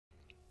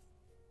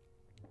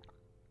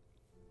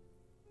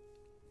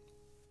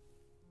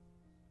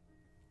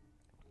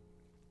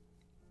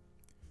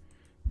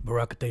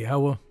Barakatah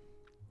Yahweh,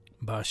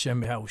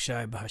 Ba'Hashem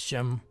Yahushai,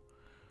 Ba'Hashem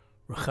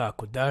Racha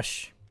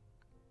Kodash.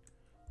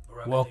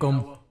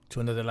 Welcome to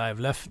another live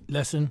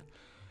lesson.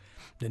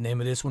 The name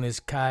of this one is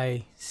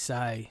Chi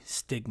Psi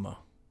Stigma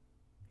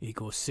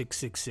equals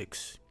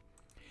 666.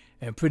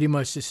 And pretty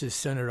much this is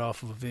centered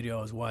off of a video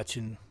I was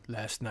watching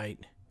last night.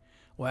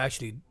 Well,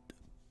 actually,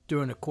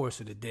 during the course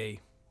of the day,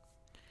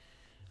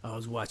 I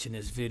was watching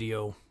this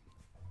video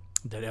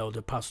that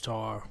Elder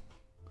Pastor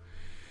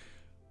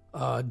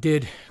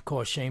did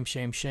called Shame,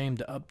 Shame, Shame,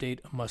 the update,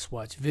 a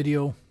must-watch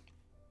video.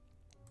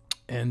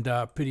 And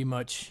pretty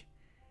much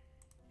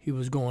he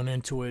was going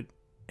into it.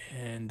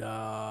 And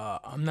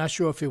I'm not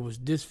sure if it was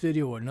this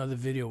video or another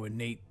video where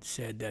Nate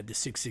said that the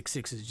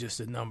 666 is just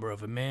a number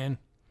of a man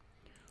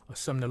or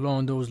something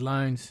along those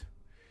lines,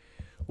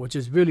 which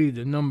is really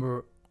the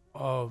number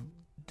of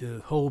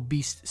the whole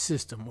beast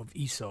system of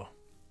Esau.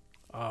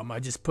 I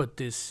just put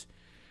this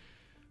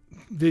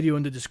video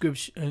in the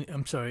description,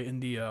 I'm sorry,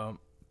 in the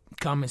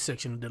comment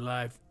section of the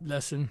live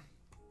lesson.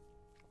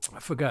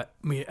 I forgot.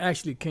 I mean, it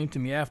actually came to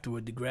me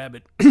afterward to grab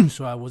it,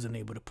 so I wasn't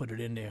able to put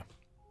it in there.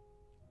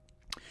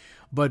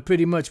 But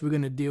pretty much we're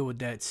going to deal with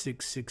that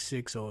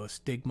 666 or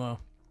stigma,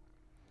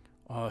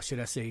 or should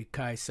I say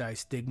Chi Psi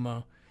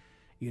stigma,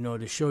 you know,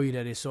 to show you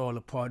that it's all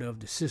a part of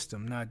the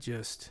system, not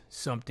just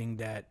something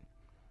that,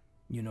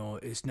 you know,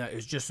 it's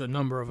just a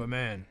number of a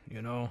man,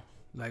 you know,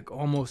 like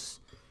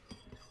almost,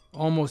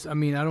 I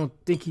mean, I don't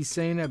think he's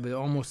saying that, but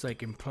almost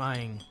like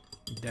implying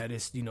that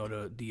it's, you know,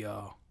 the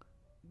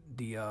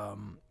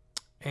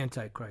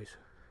Antichrist.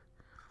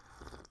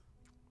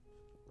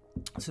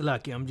 So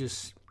lucky, I'm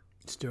just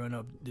stirring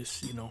up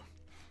this, you know,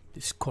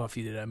 this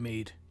coffee that I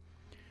made.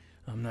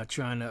 I'm not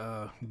trying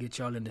to get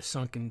y'all in the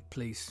sunken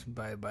place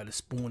by the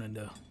spoon and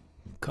the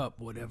cup,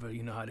 whatever.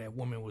 You know how that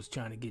woman was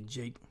trying to get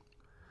Jake.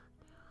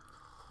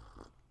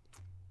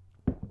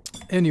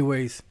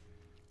 Anyways,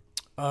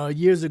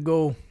 years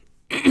ago,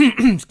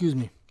 excuse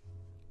me,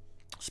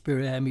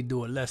 Spirit had me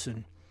do a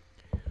lesson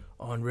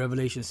on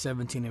Revelation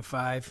 17 and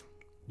 5.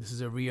 This is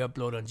a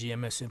re-upload on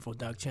GMS Info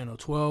Doc Channel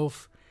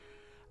 12.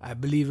 I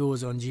believe it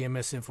was on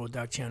GMS Info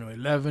Doc Channel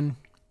 11.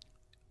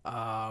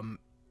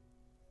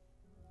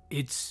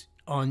 It's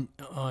on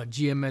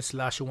GMS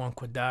Lashawan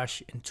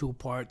Kodash in 2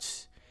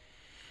 parts.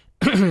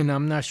 And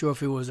I'm not sure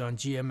if it was on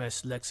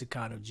GMS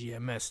Lexicon or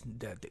GMS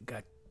that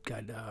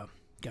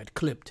got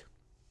clipped.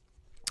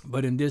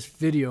 But in this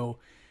video,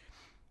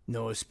 you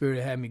know,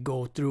 Spirit had me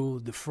go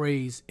through the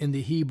phrase in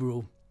the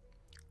Hebrew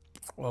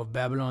of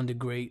Babylon the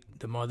Great,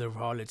 the mother of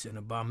harlots and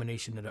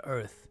abomination of the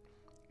earth,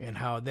 and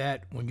how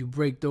that, when you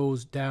break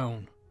those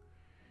down,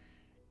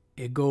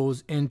 it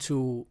goes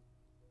into,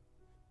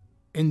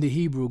 in the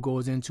Hebrew,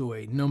 goes into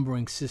a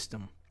numbering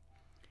system.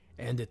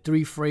 And the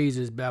 3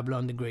 phrases,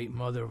 Babylon the Great,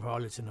 mother of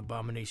harlots and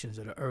abominations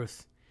of the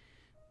earth,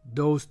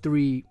 those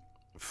 3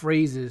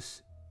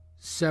 phrases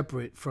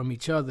separate from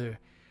each other,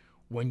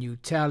 when you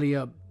tally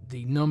up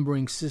the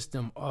numbering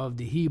system of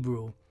the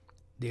Hebrew,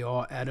 they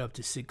all add up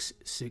to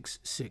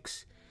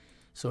 666.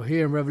 So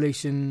here in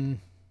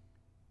Revelation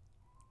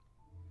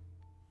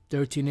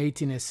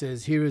 13:18, it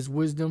says, here is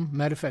wisdom.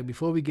 Matter of fact,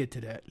 before we get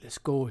to that, let's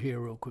go here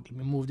real quick. Let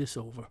me move this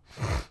over.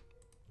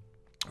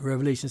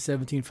 Revelation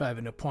 17:5,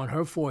 and upon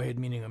her forehead,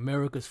 meaning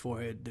America's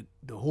forehead,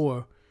 the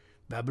whore,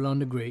 Babylon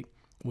the Great,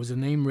 was a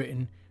name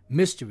written,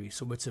 mystery.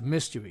 So it's a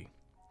mystery.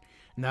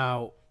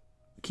 Now,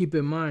 keep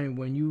in mind,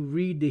 when you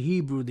read the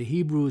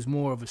Hebrew is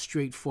more of a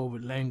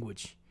straightforward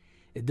language.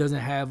 It doesn't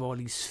have all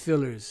these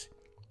fillers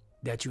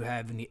that you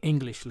have in the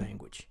English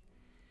language.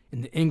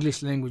 In the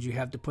English language, you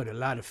have to put a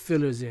lot of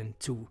fillers in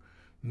to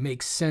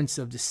make sense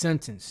of the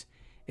sentence.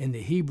 In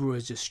the Hebrew,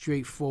 it's just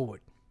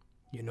straightforward.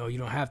 You know, you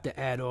don't have to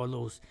add all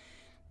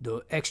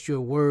the extra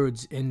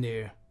words in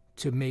there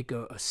to make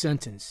a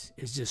sentence.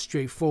 It's just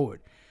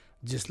straightforward.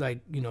 Just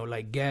like, you know,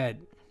 like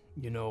Gad,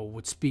 you know,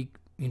 would speak,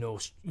 you know,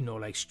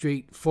 like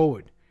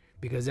straightforward,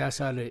 because that's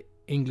how the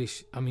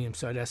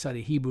that's how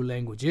the Hebrew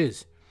language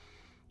is.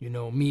 You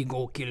know, me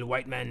go kill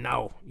white man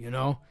now, you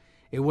know.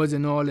 It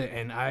wasn't all that,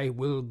 and I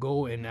will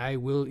go and I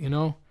will, you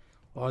know,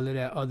 all of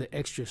that other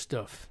extra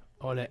stuff,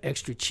 all that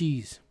extra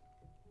cheese.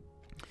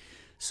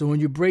 So when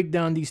you break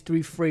down these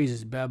 3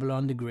 phrases,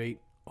 Babylon the Great,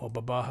 or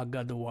Baba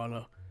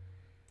Hagadawala,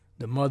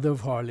 the mother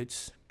of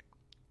harlots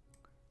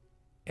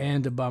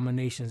and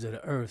abominations of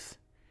the earth,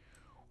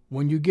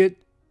 when you get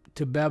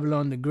to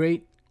Babylon the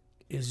Great,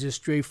 it's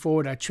just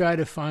straightforward. I try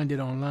to find it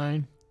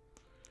online.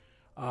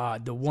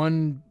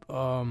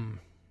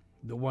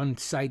 The one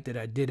site that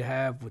I did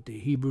have with the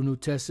Hebrew New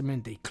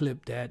Testament, they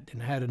clipped that.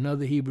 And I had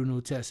another Hebrew New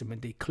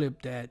Testament, they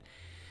clipped that.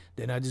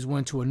 Then I just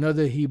went to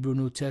another Hebrew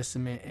New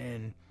Testament,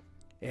 and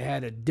it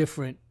had a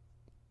different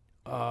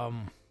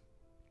word.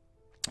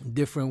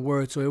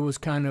 So it was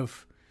kind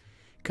of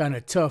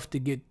tough to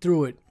get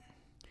through it.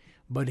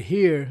 But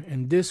here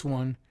in this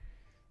one,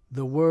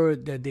 the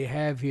word that they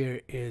have here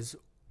is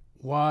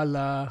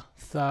wala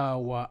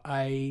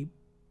thawa'ib.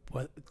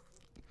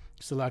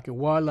 So like a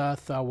wala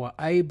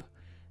thawa'ib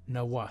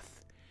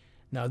nawath.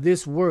 Now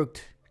this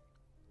worked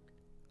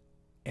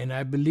And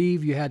I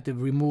believe you had to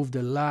remove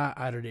the la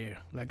out of there.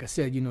 Like I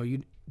said, you know,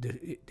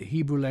 the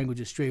Hebrew language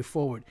is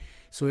straightforward.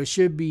 So it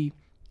should be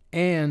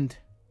and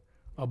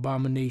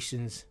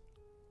abominations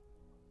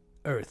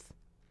earth,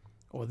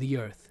 or the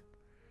earth.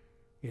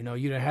 You know,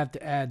 you don't have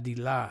to add the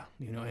la,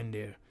 you know, in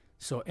there.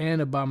 So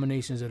and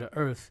abominations of the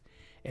earth.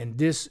 And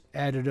this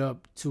added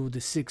up to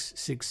the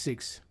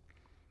 666.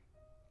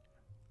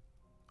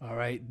 All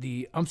right.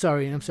 I'm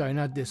sorry,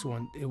 not this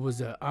one. It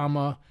was a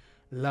Ama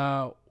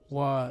La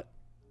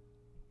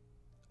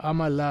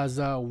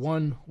za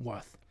one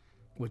wath.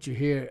 What you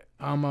hear,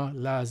 Ama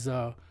La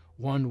za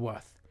one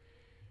wath.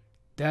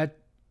 That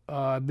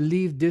I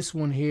believe this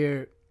one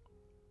here,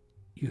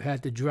 you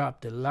had to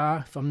drop the la,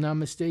 if I'm not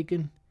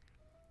mistaken,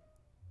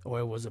 or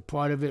it was a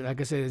part of it.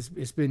 Like I said,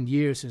 it's been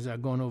years since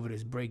I've gone over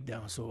this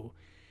breakdown, so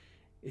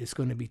it's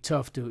going to be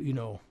tough to, you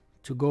know,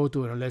 to go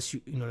through it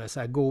unless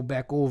I go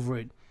back over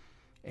it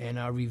and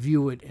I'll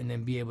review it and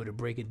then be able to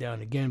break it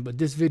down again. But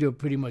this video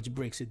pretty much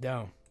breaks it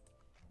down.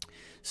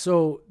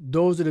 So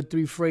those are the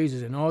three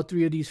phrases, and all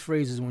three of these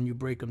phrases, when you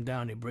break them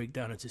down, they break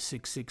down into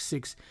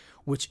 666,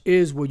 which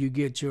is where you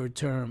get your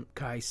term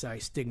khee,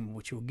 stigma,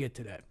 which we'll get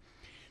to that.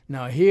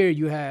 Now here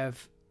you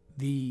have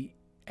the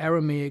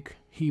Aramaic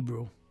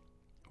Hebrew,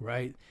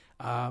 right?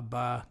 A,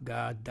 ba,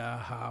 ga, da,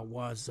 ha,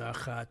 wa, za,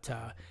 cha,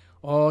 ta,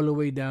 all the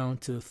way down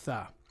to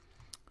tha.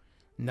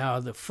 Now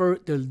the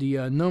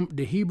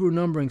Hebrew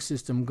numbering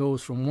system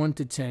goes from 1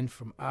 to 10,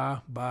 from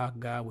a, ba,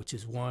 ga, which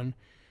is 1,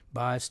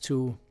 ba is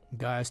 2,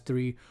 ga is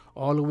 3,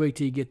 all the way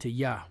till you get to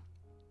ya.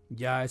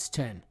 Ya is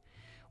 10.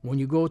 When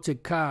you go to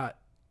ka,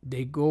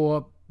 they go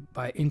up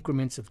by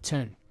increments of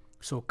 10.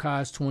 So ka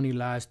is 20,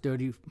 la is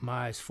 30,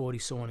 ma is 40,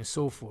 so on and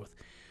so forth.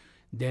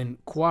 Then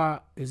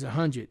kwa is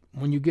 100.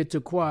 When you get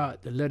to kwa,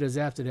 the letters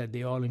after that,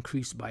 they all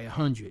increase by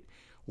 100.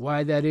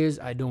 Why that is,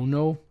 I don't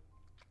know.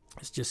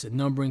 It's just a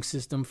numbering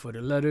system for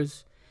the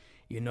letters,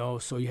 you know.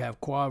 So you have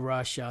kwa,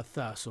 ra, sha,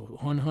 tha. So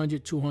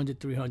 100, 200,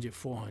 300,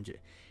 400.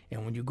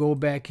 And when you go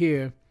back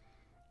here,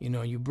 you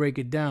know, you break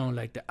it down,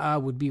 like the a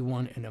would be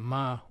 1 and the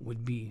ma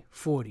would be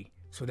 40.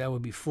 So that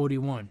would be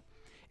 41.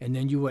 And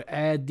then you would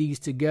add these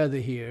together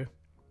here,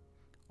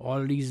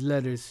 all of these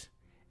letters.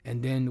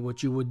 And then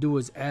what you would do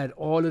is add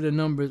all of the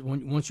numbers.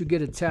 Once you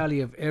get a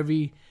tally of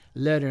every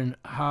letter and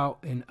how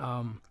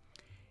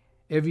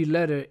every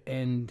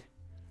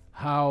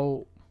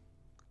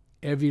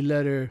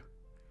letter,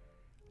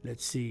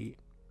 let's see.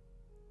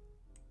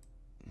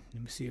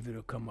 Let me see if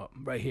it'll come up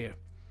right here.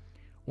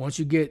 Once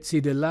you get, see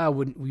the la,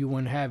 you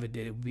wouldn't have it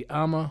there. It would be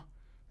Ama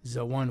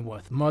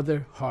Zawanwath,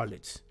 mother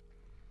harlots.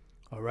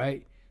 All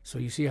right. So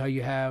you see how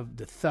you have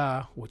the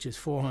tha, which is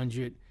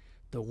 400,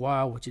 the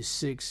wa, which is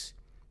 6,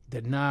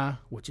 the na,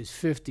 which is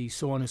 50,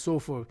 so on and so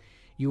forth.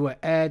 You will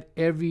add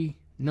every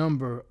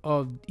number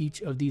of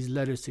each of these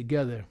letters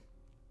together,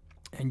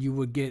 and you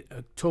would get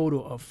a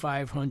total of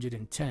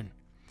 510.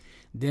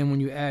 Then when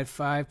you add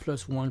 5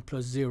 plus 1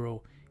 plus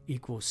 0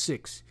 equals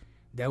 6.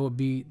 That would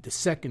be the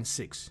second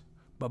 6.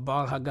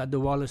 Babal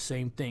Hagadawala,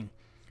 same thing.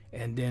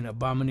 And then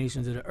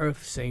abominations of the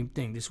earth, same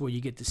thing. This is where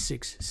you get the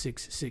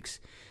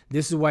 666.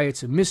 This is why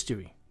it's a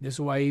mystery. This is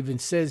why it even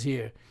says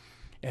here,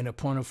 and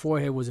upon her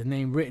forehead was a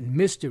name written,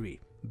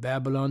 mystery,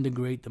 Babylon the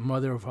Great, the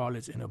mother of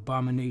harlots and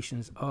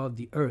abominations of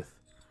the earth.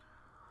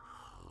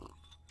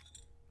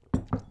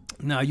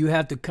 Now you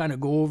have to kind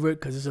of go over it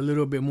because it's a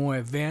little bit more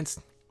advanced.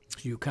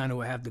 So you kind of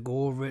will have to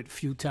go over it a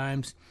few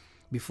times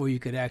before you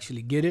could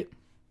actually get it.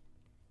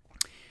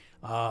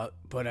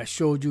 But I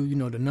showed you, you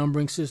know, the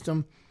numbering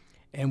system.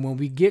 And when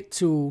we get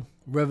to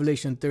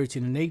Revelation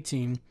 13 and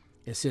 18,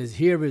 it says,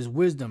 here is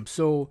wisdom.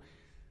 So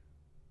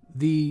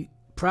the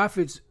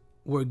prophets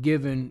were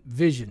given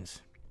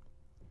visions.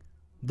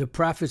 The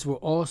prophets were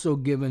also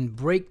given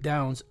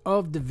breakdowns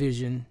of the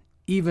vision,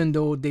 even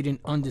though they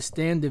didn't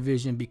understand the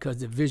vision because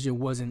the vision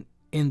wasn't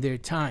in their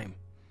time.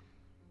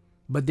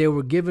 But they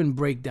were given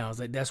breakdowns.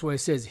 Like that's why it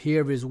says,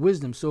 here is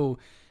wisdom. So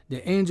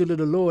the angel of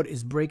the Lord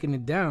is breaking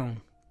it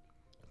down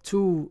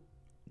to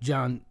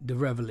John the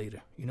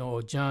Revelator, you know,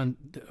 or John,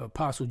 the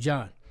Apostle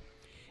John.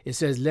 It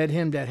says, let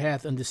him that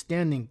hath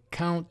understanding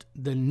count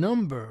the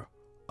number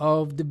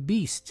of the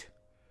beast.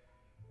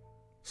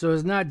 So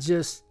it's not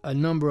just a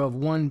number of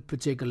one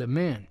particular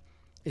man.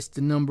 It's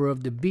the number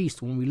of the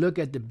beast. When we look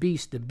at the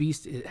beast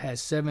it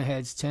has 7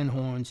 heads, 10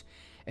 horns,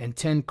 and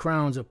 10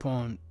 crowns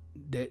upon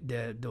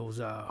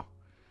those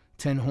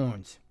 10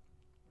 horns.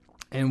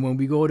 And when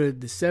we go to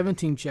the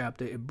 17th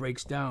chapter, it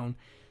breaks down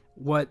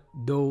what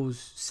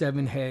those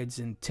 7 heads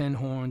and 10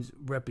 horns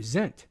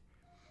represent,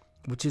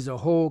 which is a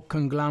whole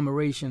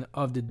conglomeration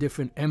of the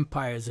different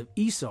empires of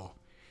Esau.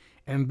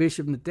 And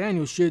Bishop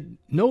Nathaniel should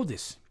know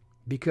this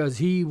because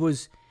he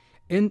was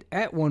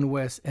at One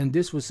West, and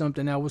this was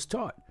something I was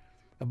taught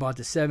about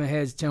the 7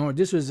 heads, 10 horns.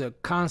 This was a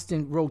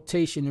constant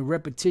rotation and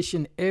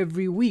repetition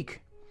every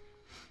week,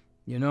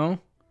 you know.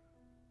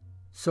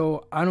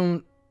 So I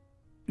don't,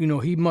 you know,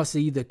 he must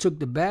have either took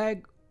the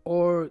bag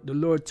or the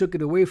Lord took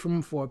it away from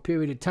him for a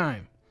period of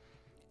time.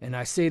 And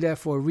I say that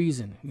for a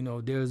reason. You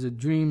know, there's a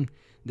dream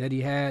that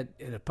he had,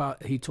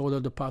 he told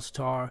of the Apostle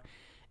Tar,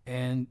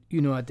 And,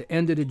 you know, at the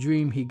end of the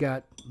dream, he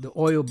got the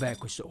oil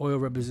back, which the oil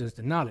represents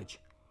the knowledge.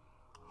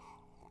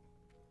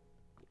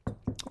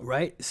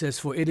 Right? It says,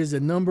 for it is the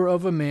number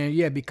of a man.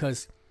 Yeah,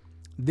 because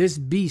this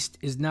beast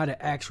is not an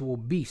actual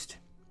beast.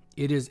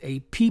 It is a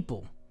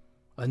people,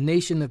 a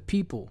nation of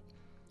people,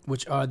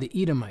 which are the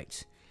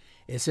Edomites.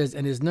 It says,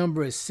 and his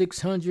number is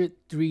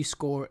 603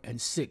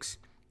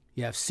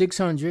 You have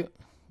 600,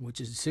 which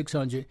is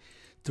 600.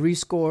 3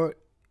 score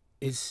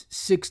is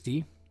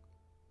 60.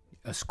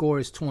 A score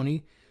is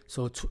 20.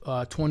 So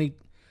 20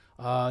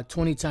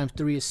 times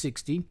 3 is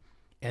 60.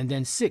 And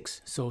then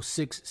 6. So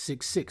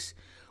 666,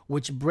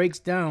 which breaks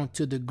down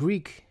to the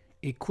Greek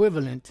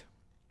equivalent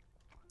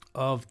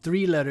of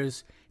 3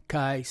 letters,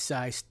 chi,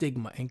 psi,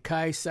 stigma. And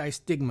chi, psi,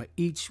 stigma,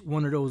 each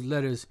one of those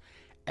letters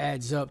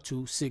adds up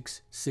to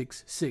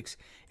 666.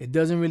 It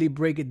doesn't really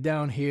break it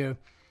down here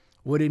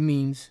what it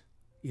means,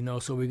 you know,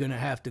 so we're going to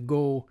have to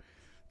go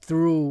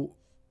through,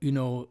 you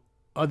know,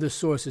 other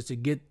sources to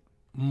get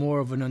more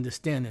of an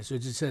understanding. So it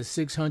just says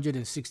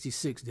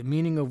 666, the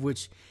meaning of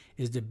which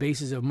is the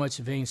basis of much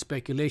vain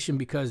speculation,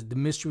 because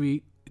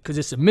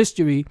it's a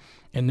mystery,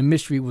 and the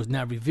mystery was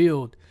not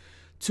revealed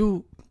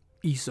to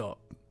Esau,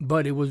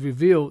 but it was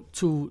revealed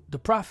to the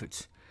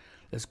prophets.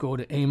 Let's go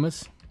to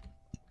Amos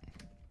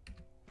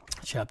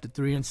chapter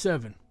 3 and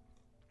 7.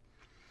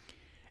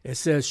 It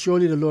says,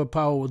 surely the Lord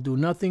power will do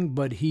nothing,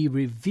 but he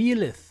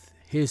revealeth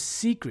his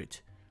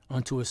secret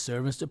unto his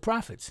servants, the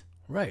prophets.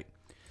 Right.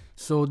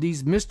 So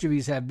these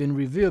mysteries have been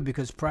revealed,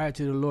 because prior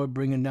to the Lord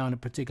bringing down a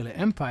particular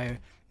empire,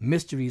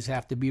 mysteries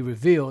have to be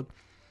revealed.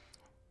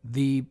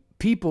 The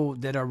people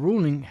that are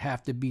ruling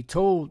have to be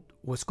told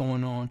what's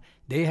going on.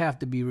 They have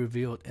to be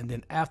revealed. And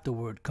then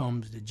afterward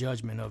comes the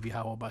judgment of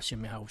Yahweh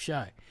Bashem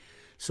Yahushai.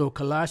 So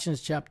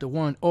Colossians chapter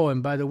 1. Oh,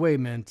 and by the way,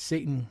 man,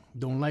 Satan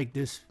don't like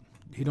this.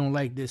 He don't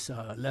like this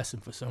lesson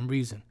for some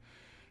reason.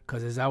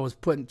 Because as I was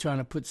trying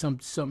to put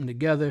something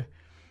together,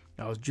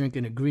 I was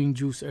drinking a green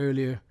juice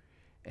earlier,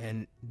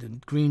 and the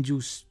green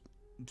juice,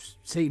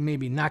 Satan made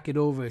me knock it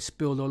over. It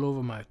spilled all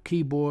over my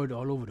keyboard,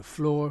 all over the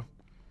floor.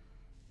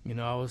 You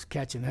know, I was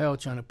catching hell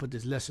trying to put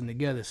this lesson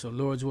together. So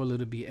Lord's will,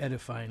 it'll be an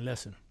edifying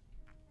lesson.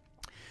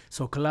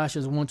 So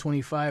Colossians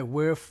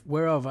 1:25,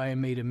 whereof I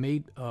am made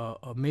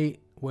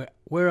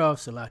whereof,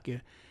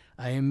 Salakia,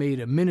 I am made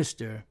a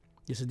minister.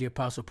 This is the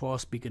Apostle Paul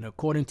speaking,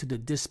 according to the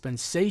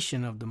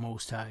dispensation of the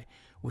Most High,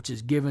 which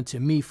is given to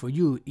me for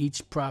you.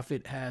 Each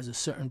prophet has a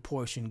certain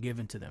portion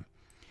given to them,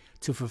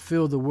 to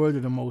fulfill the word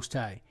of the Most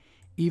High,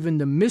 even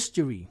the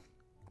mystery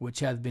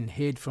which hath been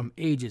hid from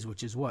ages,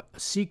 which is what? A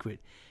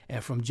secret,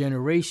 and from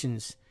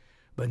generations,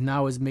 but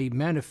now is made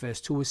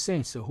manifest to his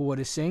saints. So who are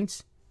the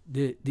saints?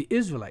 The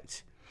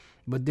Israelites.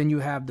 But then you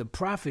have the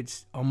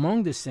prophets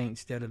among the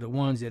saints that are the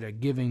ones that are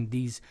giving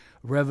these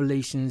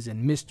revelations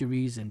and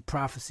mysteries and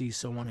prophecies,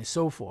 so on and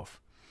so forth.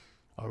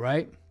 All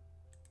right.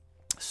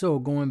 So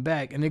going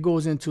back, and it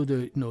goes into the,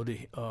 you know,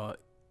 the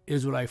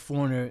Israelite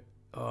foreigner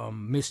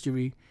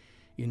mystery,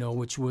 you know,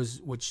 which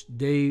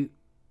the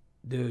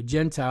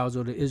Gentiles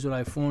or the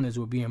Israelite foreigners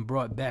were being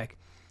brought back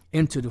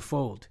into the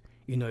fold,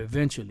 you know,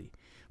 eventually.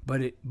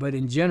 But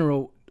in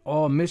general,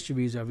 all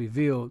mysteries are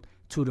revealed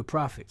to the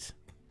prophets.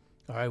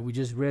 All right, we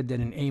just read that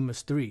in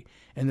Amos 3.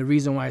 And the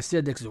reason why I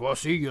said that is, well,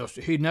 see,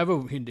 he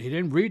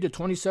didn't read the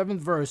 27th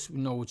verse, you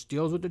know, which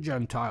deals with the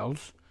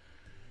Gentiles.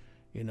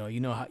 You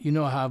know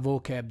how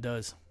vocab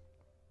does.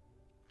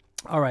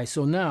 All right,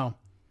 so now,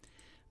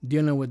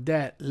 dealing with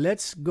that,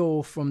 let's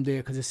go from there,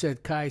 because it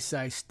said chi,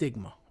 psi,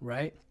 stigma,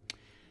 right?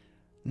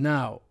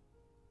 Now,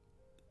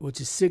 which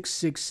is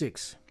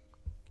 666.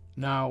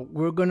 Now,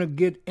 we're going to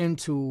get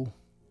into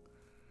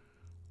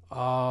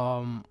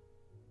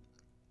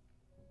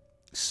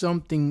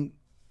something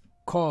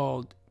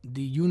called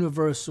the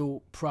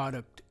Universal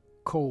Product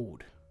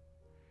Code.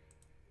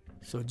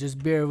 So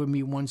just bear with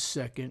me 1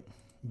 second.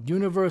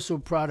 Universal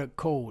Product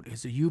Code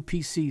is a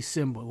UPC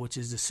symbol, which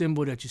is the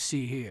symbol that you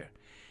see here.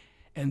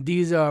 And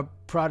these are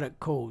product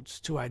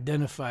codes to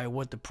identify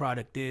what the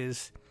product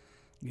is,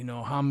 you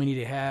know, how many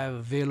they have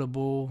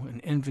available in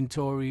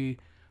inventory,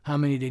 how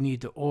many they need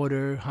to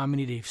order, how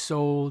many they've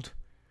sold,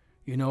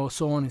 you know,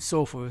 so on and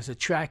so forth. It's a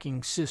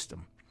tracking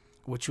system,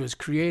 which was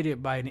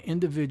created by an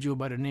individual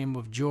by the name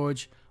of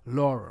George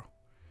Laurer,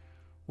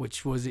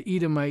 which was an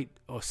Edomite,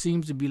 or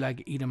seems to be like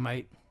an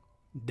Edomite,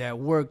 that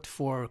worked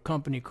for a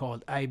company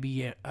called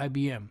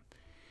IBM,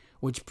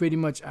 which pretty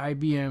much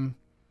IBM,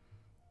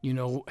 you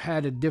know,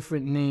 had a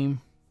different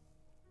name.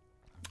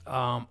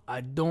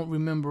 I don't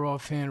remember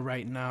offhand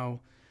right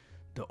now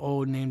the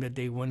old name that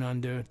they went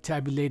under,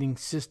 tabulating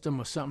system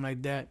or something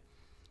like that,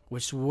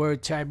 which the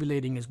word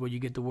tabulating is where you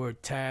get the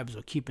word tabs,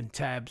 or keeping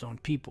tabs on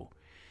people.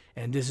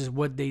 And this is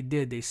what they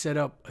did. They set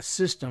up a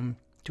system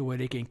to where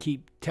they can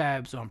keep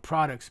tabs on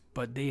products,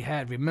 but they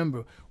had,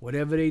 remember,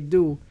 whatever they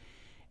do,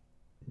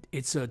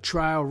 it's a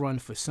trial run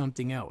for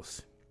something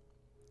else.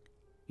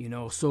 You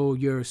know, so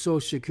your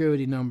social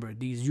security number,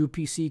 these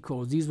UPC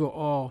codes, these were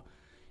all,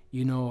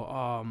 you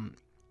know,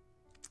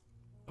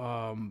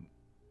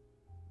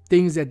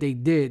 things that they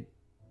did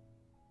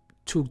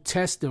to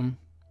test them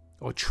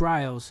or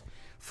trials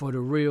for the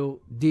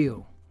real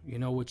deal, you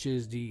know, which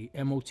is the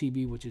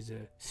MOTB, which is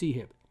a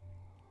C-hip.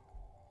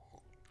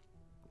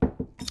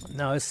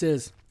 Now it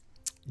says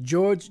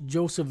George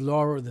Joseph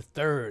Laurel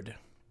III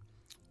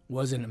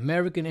was an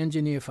American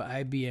engineer for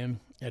IBM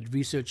at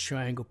Research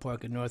Triangle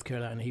Park in North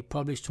Carolina. He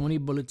published 20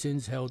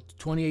 bulletins, held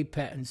 28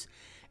 patents,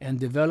 and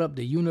developed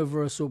the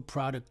Universal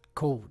Product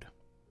Code,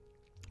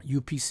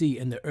 UPC,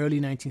 in the early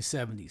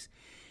 1970s.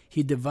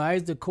 He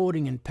devised the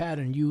coding and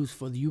pattern used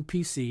for the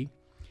UPC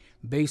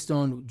based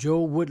on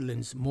Joe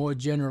Woodland's more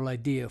general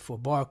idea for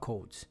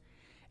barcodes.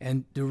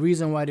 And the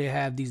reason why they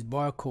have these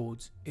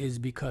barcodes is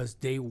because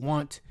they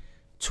want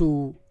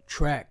to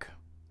track.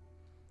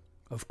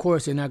 Of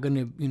course, they're not going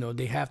to, you know,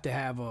 they have to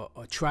have a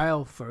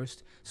trial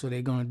first, so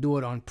they're going to do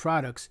it on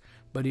products,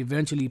 but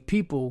eventually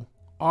people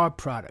are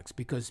products,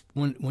 because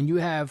when you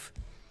have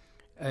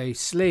a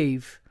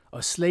slave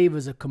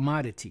is a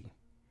commodity.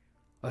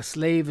 A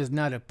slave is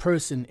not a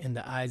person in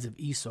the eyes of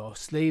Esau. A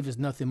slave is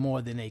nothing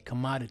more than a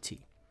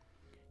commodity,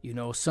 you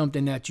know,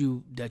 something that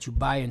you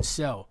buy and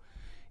sell,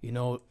 you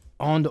know,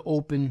 on the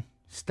open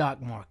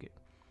stock market.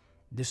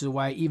 This is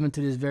why even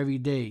to this very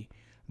day,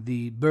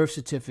 the birth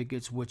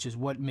certificates, which is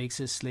what makes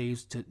us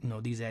slaves to, you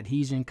know, these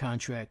adhesion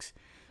contracts,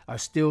 are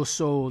still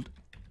sold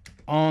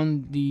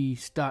on the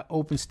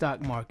open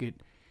stock market,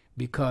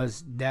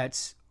 because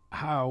that's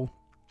how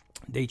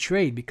they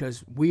trade,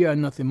 because we are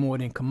nothing more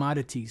than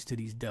commodities to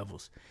these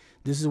devils.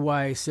 This is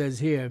why it says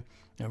here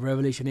in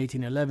Revelation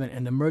 18:11,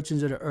 and the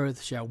merchants of the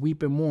earth shall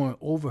weep and mourn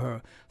over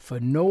her, for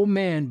no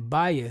man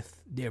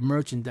buyeth their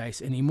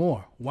merchandise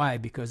anymore. Why?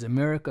 Because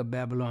America,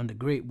 Babylon the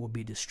Great, will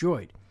be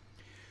destroyed.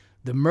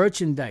 The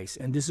merchandise,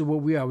 and this is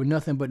what we are, we're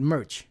nothing but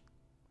merch.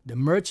 The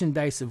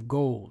merchandise of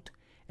gold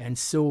and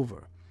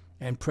silver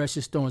and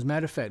precious stones.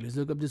 Matter of fact, let's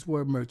look up this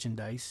word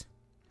merchandise.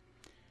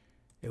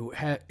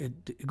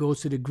 It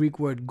goes to the Greek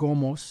word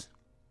gomos,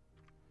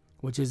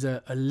 which is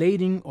a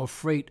lading or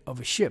freight of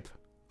a ship,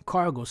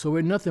 cargo. So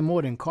we're nothing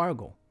more than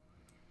cargo.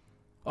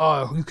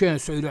 Oh, you can't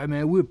say that,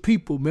 man. We're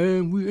people,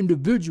 man. We're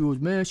individuals,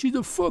 man. She's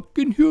a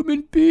fucking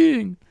human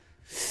being.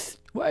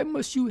 Why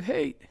must you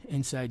hate?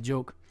 Inside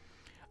joke.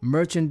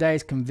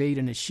 Merchandise conveyed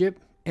in a ship,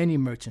 any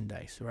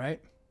merchandise,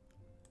 right?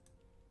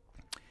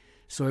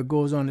 So it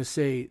goes on to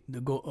say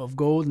of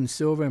gold and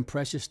silver and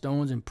precious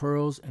stones and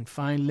pearls and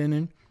fine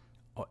linen,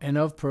 and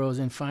of pearls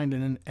and fine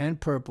linen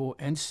and purple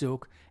and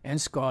silk and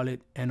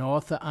scarlet and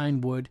all fine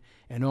wood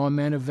and all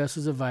manner of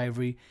vessels of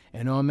ivory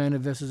and all manner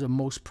of vessels of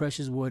most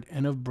precious wood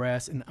and of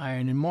brass and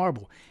iron and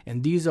marble.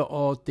 And these are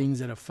all things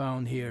that are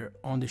found here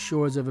on the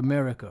shores of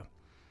America,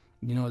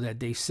 you know,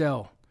 that they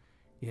sell.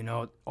 You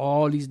know,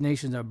 all these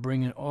nations are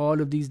bringing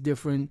all of these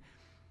different,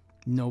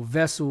 you know,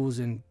 vessels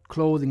and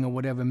clothing or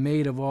whatever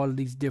made of all of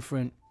these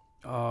different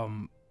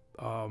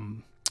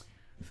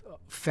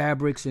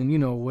fabrics and, you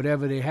know,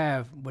 whatever they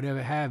have,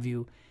 whatever have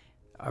you,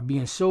 are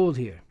being sold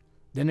here.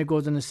 Then it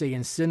goes on to say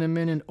in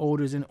cinnamon and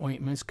odors and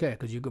ointments,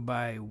 because you could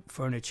buy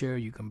furniture,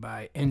 you can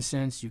buy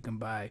incense, you can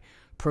buy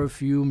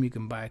perfume, you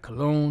can buy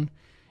cologne,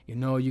 you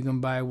know, you can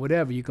buy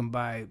whatever. You can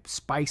buy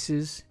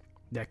spices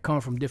that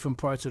come from different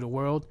parts of the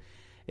world.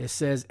 It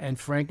says, and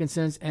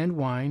frankincense and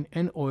wine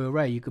and oil,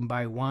 right? You can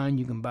buy wine,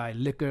 you can buy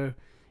liquor,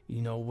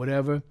 you know,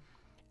 whatever,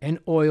 and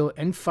oil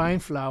and fine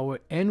flour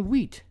and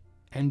wheat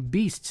and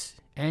beasts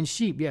and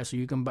sheep. Yeah, so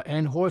you can buy,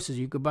 and horses.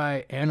 You could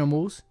buy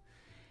animals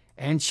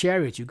and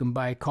chariots. You can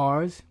buy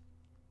cars.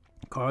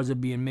 Cars are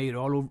being made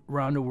all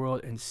around the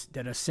world and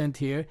that are sent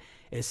here.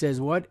 It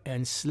says what?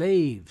 And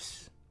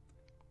slaves.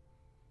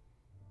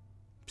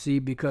 See,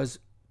 because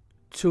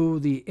to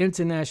the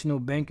international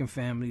banking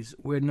families,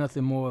 we're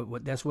nothing more.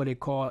 That's what they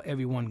call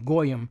everyone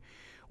goyim,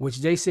 which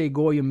they say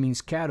goyim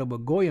means cattle,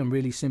 but goyim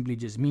really simply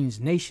just means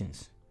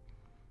nations.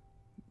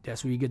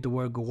 That's where you get the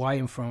word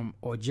goyim from,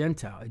 or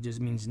Gentile. It just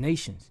means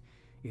nations,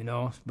 you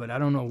know. But I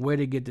don't know where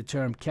they get the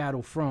term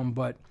cattle from,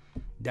 but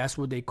that's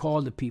what they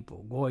call the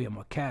people, goyim,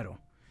 or cattle.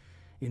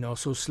 You know,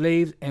 so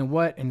slaves and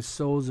what? And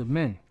souls of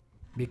men,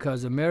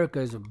 because America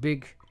is a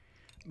big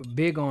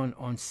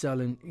on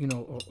selling, you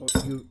know, or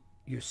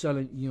you're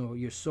selling, you know,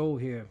 your soul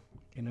here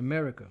in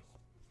America.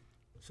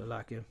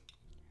 Salakia.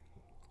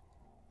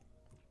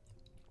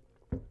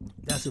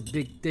 That's a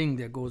big thing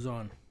that goes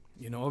on,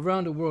 you know,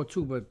 around the world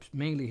too, but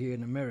mainly here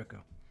in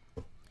America.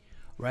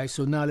 Right?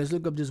 So now let's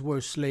look up this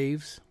word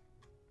slaves.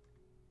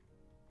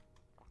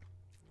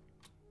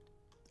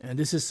 And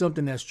this is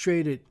something that's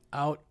traded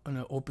out on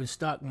the open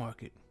stock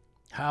market.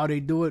 How they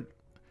do it,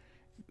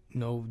 you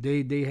know,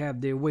 they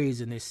have their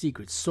ways and their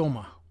secrets.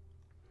 Soma.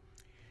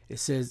 It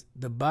says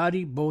the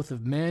body both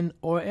of men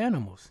or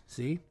animals.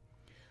 See?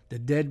 The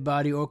dead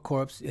body or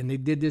corpse. And they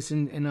did this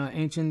in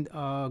ancient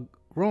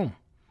Rome.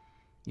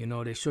 You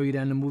know, they show you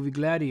that in the movie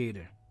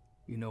Gladiator.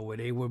 You know, where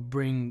they would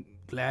bring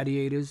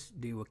gladiators.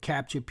 They would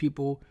capture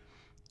people.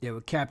 They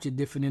would capture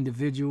different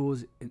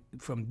individuals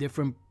from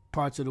different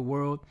parts of the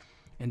world.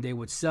 And they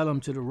would sell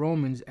them to the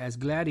Romans as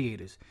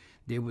gladiators.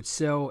 They would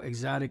sell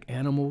exotic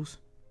animals,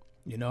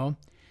 you know.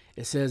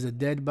 It says a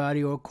dead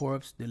body or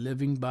corpse, the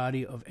living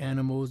body of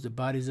animals, the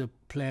bodies of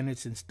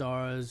planets and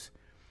stars,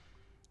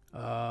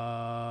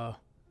 So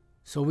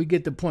we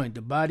get the point.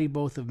 The body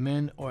both of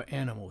men or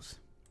animals.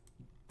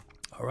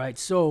 All right.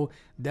 So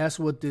that's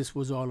what this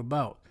was all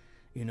about.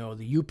 You know,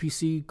 the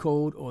UPC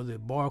code or the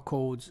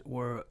barcodes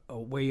were a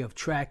way of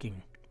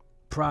tracking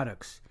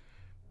products.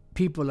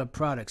 People are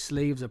products.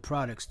 Slaves are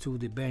products to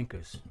the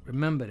bankers.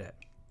 Remember that.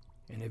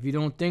 And if you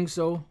don't think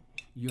so,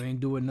 you ain't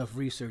doing enough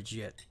research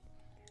yet.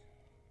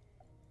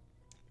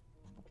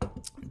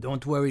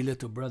 Don't worry,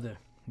 little brother.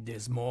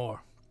 There's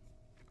more.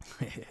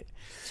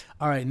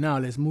 All right, now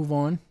let's move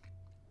on.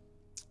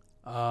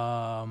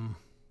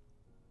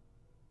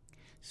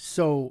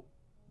 So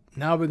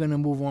now we're going to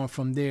move on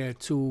from there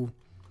to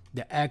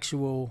the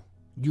actual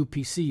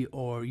UPC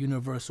or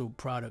Universal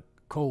Product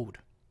Code.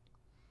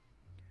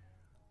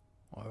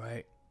 All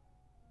right.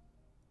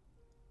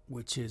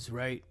 Which is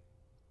right.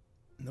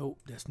 Nope,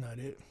 that's not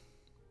it.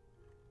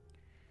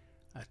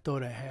 I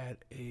thought I had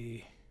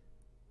a...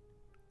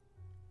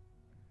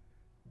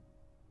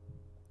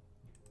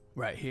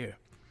 Right here.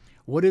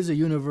 What is a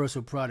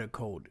Universal Product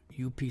Code?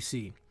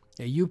 UPC.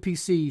 A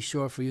UPC,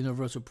 short for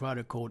Universal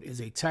Product Code, is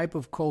a type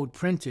of code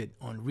printed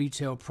on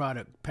retail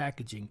product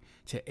packaging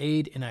to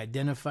aid in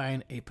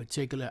identifying a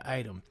particular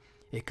item.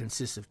 It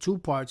consists of two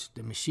parts: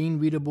 the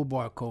machine-readable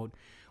barcode,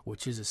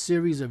 which is a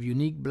series of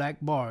unique black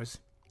bars,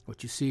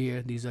 what you see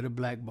here, these are the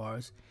black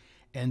bars,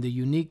 and the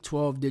unique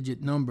 12-digit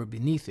number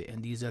beneath it,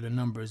 and these are the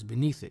numbers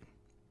beneath it.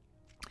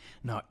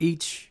 Now,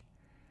 each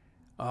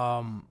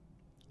bar,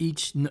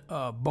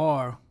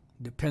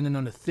 depending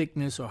on the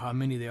thickness or how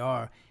many there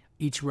are,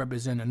 each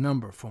represent a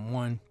number from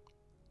 1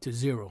 to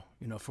 0,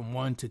 you know, from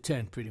 1 to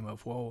 10 pretty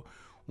much. Well,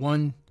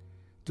 1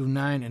 through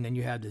 9, and then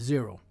you have the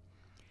 0.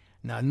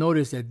 Now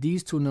notice that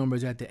these two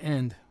numbers at the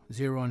end,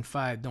 0 and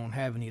 5, don't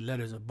have any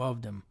letters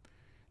above them.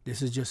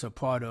 This is just a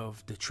part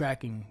of the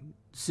tracking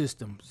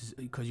system,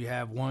 because you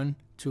have 1,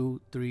 2,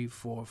 3,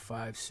 4,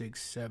 5,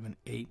 6, 7,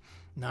 8,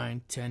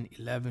 9, 10,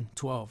 11,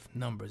 12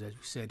 numbers, as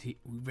we said, we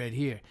read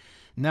here.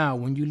 Now,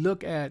 when you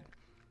look at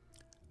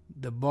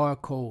the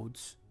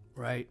barcodes,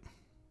 right?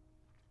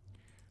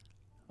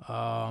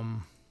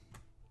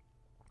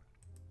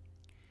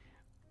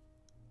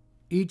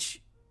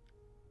 Each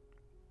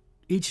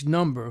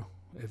number,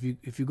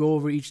 if you go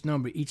over each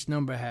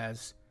number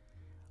has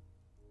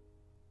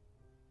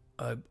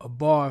a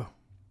bar,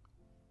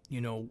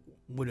 you know,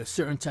 with a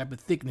certain type of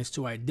thickness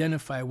to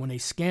identify when they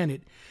scan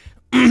it,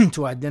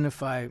 to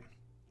identify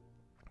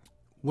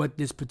what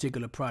this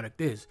particular product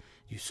is.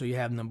 So you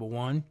have number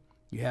 1,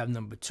 you have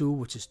number 2,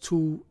 which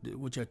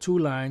are two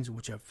lines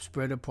which are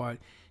spread apart.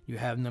 You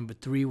have number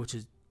 3, which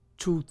is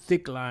 2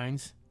 thick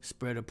lines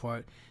spread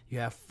apart. You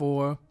have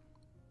 4.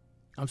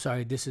 I'm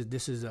sorry, this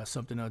is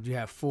something else. You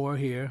have 4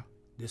 here,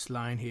 this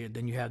line here.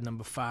 Then you have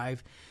number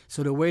 5.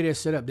 So the way they're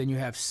set up, then you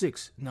have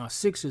 6. Now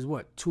 6 is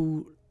what?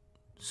 2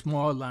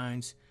 small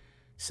lines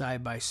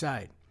side by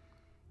side.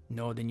 You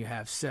know, then you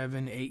have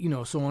 7, 8, you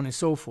know, so on and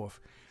so forth.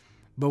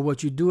 But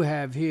what you do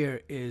have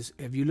here is,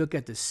 if you look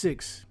at the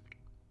 6,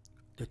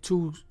 the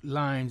 2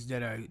 lines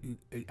that are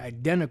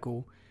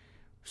identical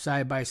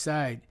side by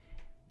side,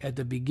 at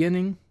the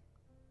beginning,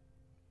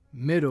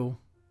 middle,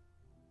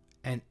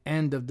 and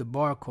end of the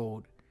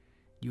barcode,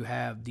 you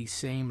have these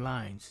same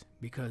lines,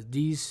 because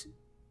these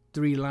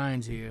 3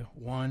 lines here,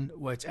 well,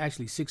 it's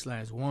actually 6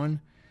 lines, 1,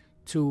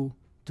 2,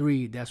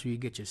 3, that's where you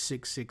get your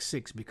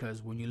 666,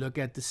 because when you look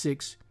at the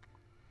 6,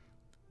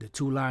 the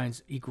 2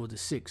 lines equal the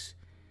 6.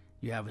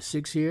 You have a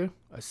 6 here,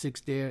 a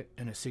 6 there,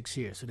 and a 6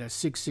 here. So that's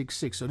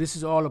 666. So this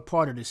is all a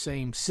part of the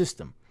same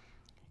system.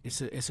 It's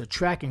a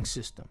tracking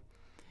system.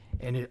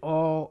 And it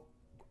all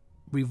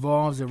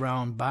revolves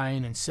around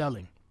buying and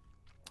selling.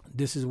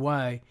 This is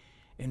why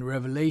in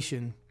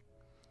Revelation,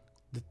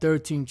 the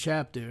 13th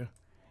chapter,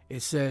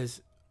 it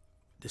says,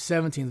 the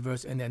 17th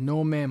verse, and that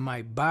no man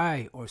might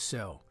buy or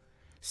sell,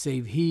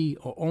 save he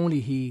or only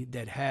he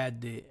that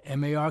had the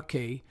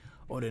MARK,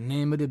 or the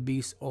name of the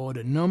beast, or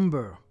the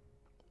number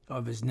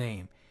of his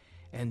name.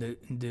 And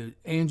the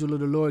angel of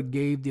the Lord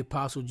gave the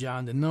Apostle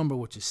John the number,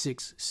 which is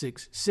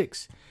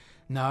 666.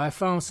 Now, I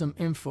found some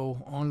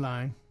info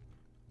online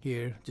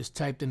here, just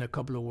typed in a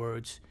couple of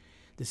words.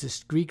 This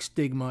is Greek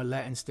stigma,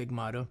 Latin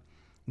stigmata.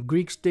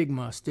 Greek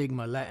stigma,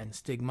 stigma, Latin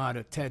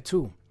stigmata,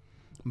 tattoo.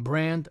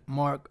 Brand,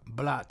 mark,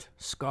 blot,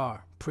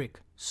 scar,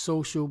 prick,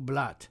 social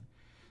blot,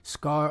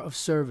 scar of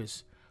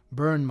service,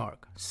 burn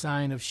mark,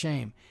 sign of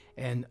shame.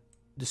 And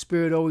the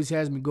Spirit always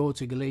has me go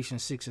to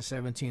Galatians 6 and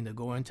 17 to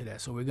go into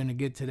that. So we're going to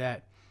get to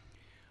that.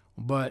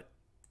 But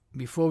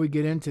before we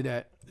get into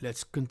that,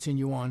 let's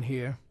continue on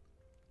here.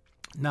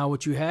 Now,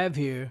 what you have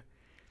here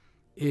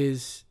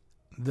is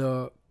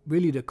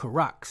really the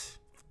Karax,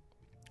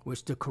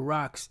 which the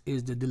Karax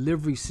is the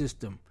delivery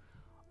system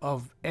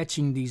of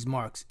etching these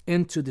marks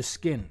into the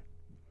skin.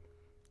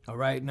 All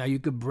right. Now, you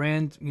could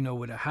brand, you know,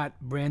 with a hot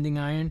branding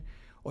iron,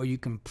 or you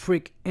can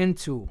prick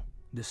into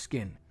the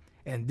skin.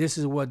 And this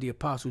is what the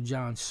Apostle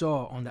John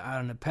saw on the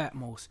island of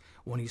Patmos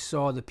when he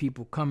saw the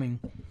people coming,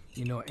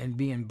 you know, and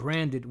being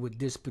branded with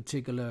this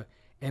particular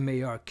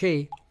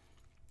MARK,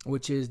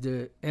 which is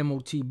the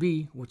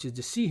MOTB, which is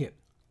the C-hip.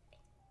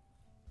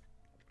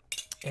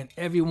 And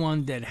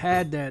everyone that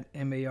had that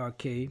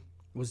mark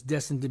was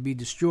destined to be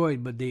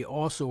destroyed, but they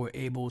also were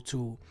able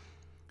to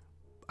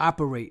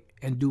operate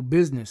and do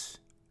business,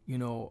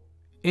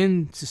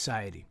 in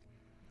society.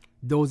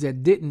 Those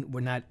that didn't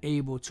were not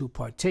able to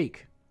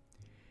partake.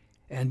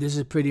 And this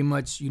is pretty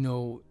much,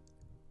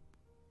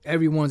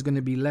 everyone's going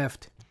to be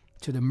left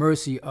to the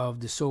mercy of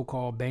the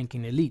so-called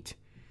banking elite,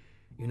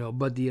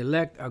 but the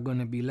elect are going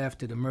to be left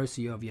to the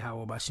mercy of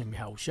Yahweh Bashem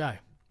Yahushai.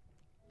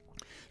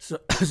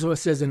 So it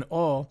says, an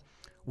awl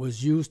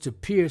was used to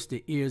pierce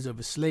the ears of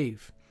a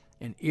slave.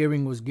 An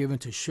earring was given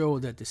to show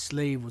that the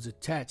slave was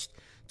attached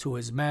to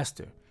his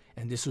master.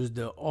 And this was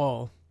the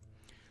awl.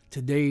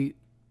 Today,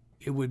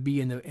 it would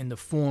be in the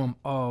form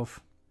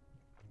of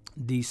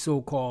the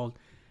so-called,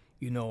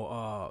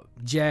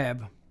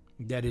 jab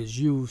that is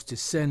used to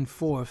send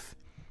forth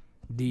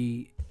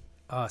the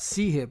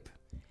C-hip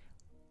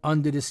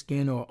under the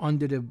skin or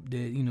under the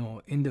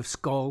in the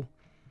skull,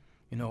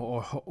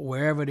 or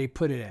wherever they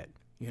put it at,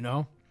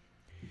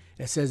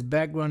 It says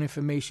background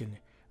information.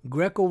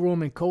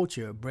 Greco-Roman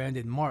culture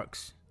branded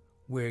marks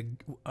where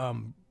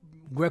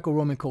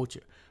Greco-Roman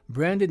culture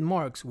branded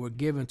marks were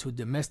given to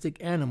domestic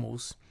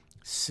animals,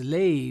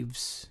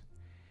 slaves,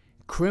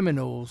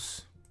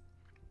 criminals,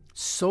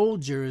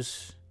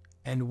 soldiers,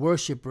 and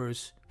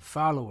worshipers,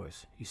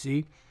 followers. You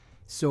see?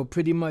 So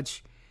pretty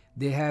much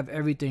they have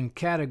everything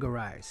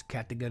categorized.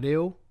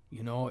 Categorio,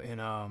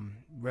 in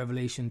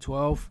Revelation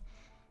 12,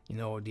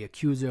 the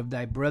accuser of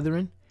thy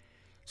brethren.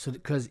 So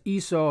because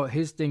Esau,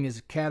 his thing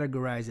is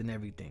categorizing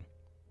everything,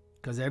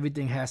 because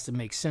everything has to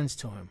make sense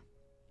to him.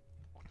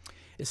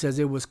 It says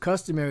it was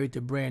customary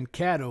to brand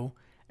cattle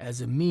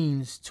as a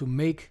means to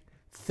make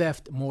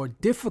theft more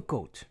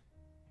difficult.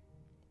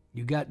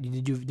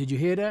 Did you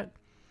hear that?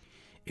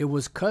 It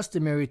was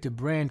customary to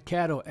brand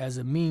cattle as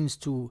a means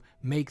to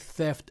make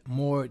theft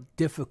more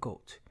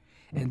difficult.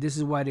 And this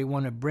is why they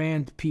want to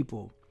brand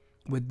people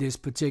with this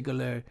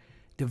particular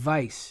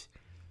device,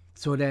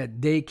 so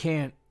that they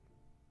can't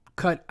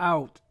cut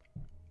out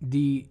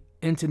the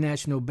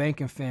international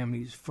banking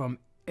families from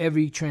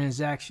every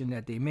transaction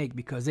that they make,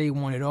 because they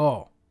want it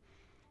all.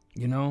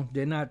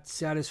 They're not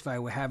satisfied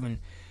with having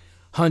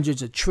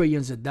hundreds of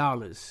trillions of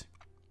dollars.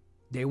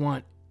 They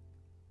want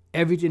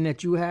everything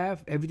that you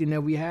have, everything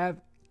that we have,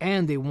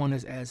 and they want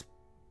us as,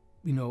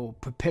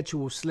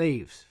 perpetual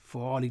slaves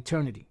for all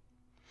eternity.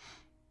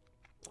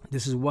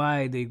 This is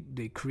why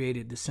they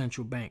created the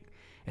central bank,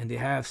 and they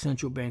have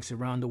central banks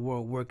around the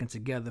world working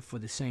together for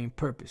the same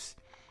purpose,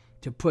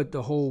 to put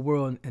the whole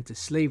world into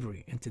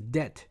slavery, into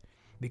debt.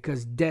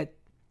 Because debt,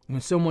 when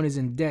someone is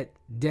in debt,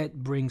 debt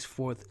brings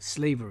forth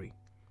slavery.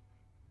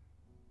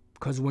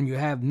 Because when you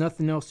have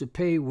nothing else to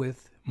pay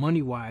with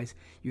money-wise,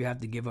 you have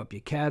to give up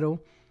your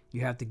cattle,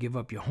 you have to give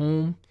up your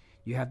home,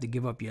 you have to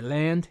give up your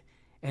land,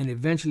 and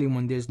eventually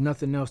when there's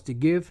nothing else to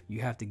give,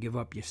 you have to give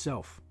up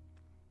yourself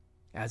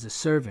as a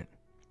servant.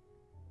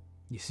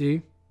 You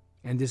see?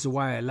 And this is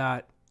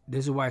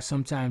why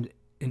sometimes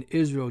in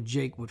Israel,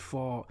 Jake would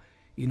fall,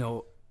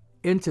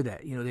 into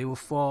that. They would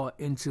fall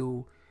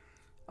into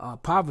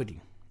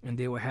poverty, and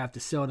they would have to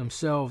sell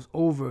themselves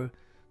over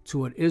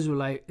to an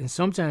Israelite, and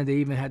sometimes they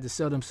even had to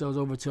sell themselves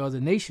over to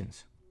other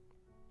nations.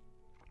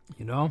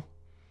 And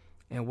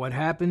what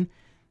happened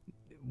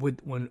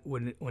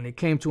when it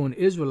came to an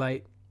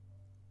Israelite,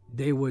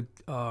 they would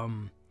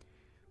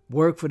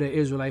work for the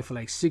Israelite for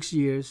like 6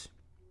 years,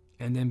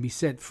 and then be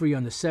set free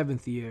on the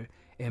 7th year.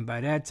 And by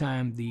that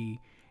time, the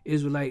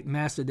Israelite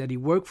master that he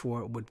worked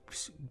for would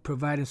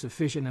provide him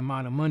sufficient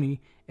amount of money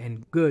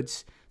and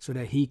goods so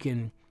that he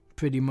can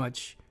pretty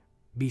much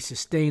be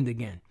sustained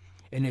again.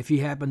 And if he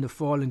happened to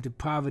fall into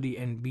poverty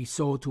and be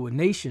sold to a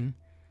nation,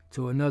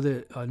 to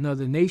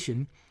another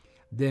nation,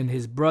 then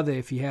his brother,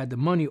 if he had the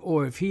money,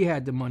 or if he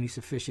had the money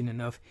sufficient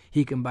enough,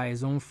 he can buy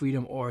his own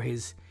freedom, or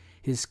his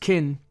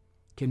kin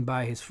can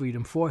buy his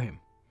freedom for him.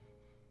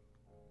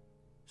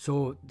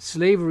 So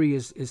slavery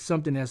is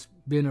something that's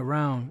been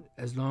around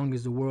as long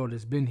as the world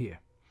has been here.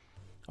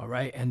 All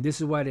right. And this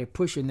is why they're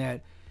pushing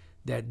that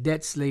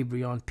debt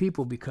slavery on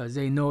people, because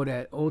they know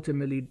that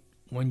ultimately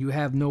when you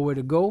have nowhere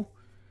to go,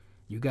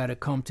 you got to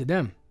come to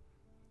them.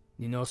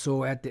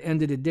 So at the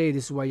end of the day,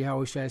 this is why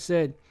Yahweh Shai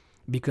said,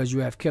 because you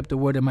have kept the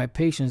word of my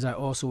patience, I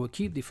also will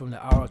keep thee from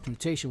the hour of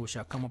temptation, which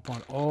shall come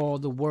upon all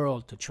the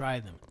world to try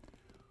them.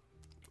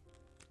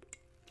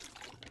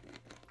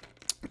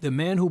 The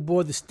man who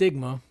bore the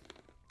stigma,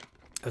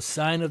 a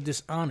sign of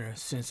dishonor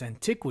since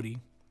antiquity,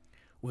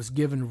 was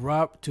given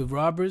to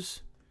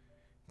robbers,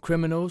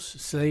 criminals,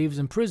 slaves,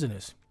 and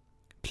prisoners.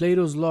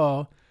 Plato's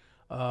law,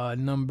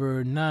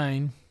 number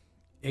 9,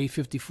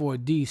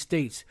 854d,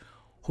 states,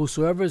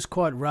 whosoever is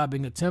caught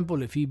robbing a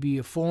temple, if he be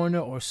a foreigner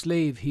or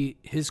slave,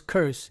 his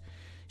curse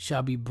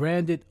shall be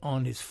branded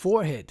on his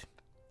forehead.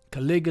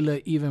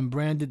 Caligula even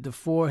branded the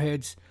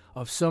foreheads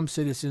of some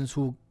citizens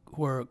who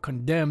were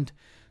condemned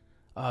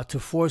to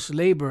forced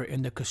labor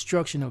in the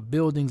construction of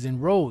buildings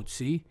and roads.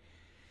 See,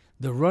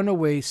 the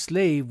runaway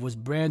slave was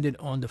branded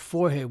on the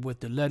forehead with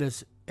the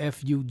letters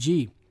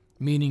FUG,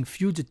 meaning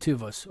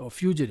fugitivus or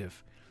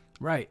fugitive.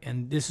 Right.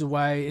 And this is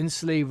why in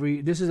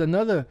slavery, this is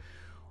another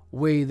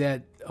way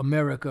that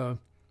America,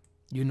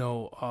 you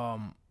know,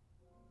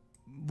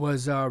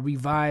 was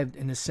revived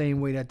in the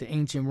same way that the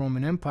ancient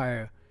Roman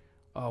Empire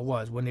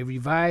was. When they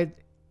revived,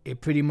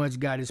 it pretty much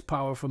got its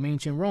power from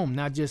ancient Rome,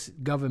 not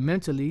just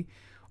governmentally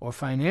or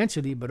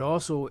financially, but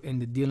also in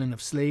the dealing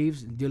of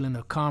slaves, dealing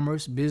of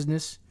commerce,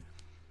 business,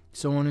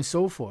 so on and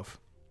so forth.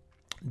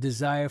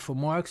 Desire for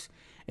marks.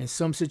 In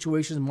some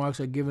situations, marks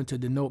are given to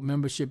denote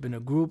membership in a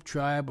group,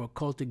 tribe, or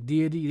cultic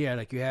deity. Yeah,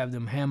 like you have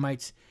them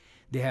Hamites,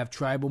 they have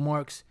tribal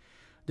marks.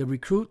 The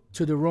recruit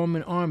to the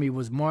Roman army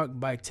was marked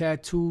by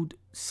tattooed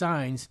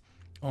signs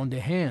on the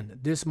hand.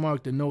 This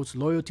mark denotes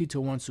loyalty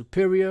to one's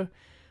superior,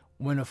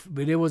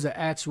 but it was an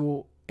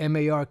actual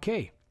mark.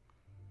 You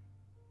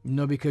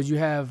know, because you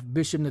have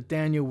Bishop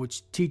Nathaniel,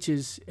 which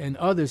teaches, and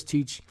others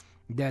teach,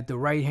 that the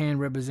right hand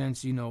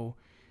represents, you know,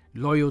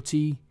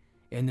 loyalty,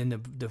 and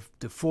then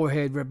the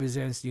forehead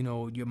represents, you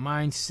know, your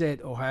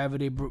mindset, or however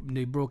they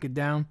broke it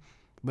down.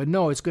 But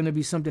no, it's going to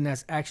be something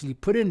that's actually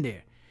put in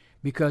there,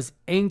 because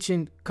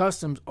ancient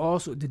customs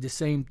also did the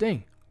same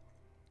thing.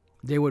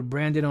 They would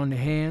brand it on the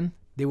hand,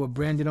 they would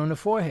brand it on the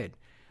forehead.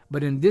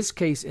 But in this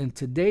case, in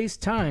today's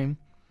time,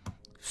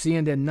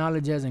 seeing that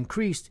knowledge has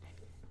increased,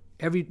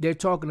 they're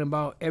talking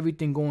about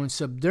everything going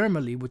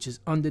subdermally, which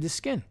is under the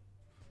skin.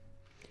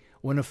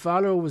 When a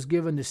follower was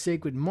given the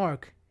sacred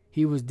mark,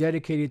 he was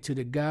dedicated to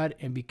the god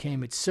and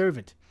became its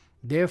servant.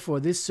 Therefore,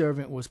 this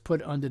servant was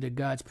put under the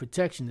god's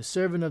protection. The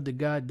servant of the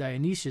god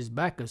Dionysius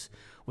Bacchus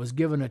was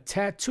given a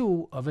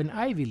tattoo of an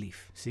ivy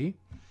leaf. See?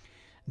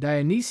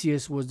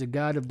 Dionysius was the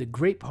god of the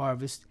grape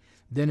harvest.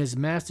 Then his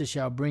master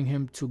shall bring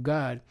him to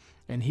God,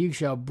 and he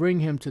shall bring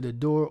him to the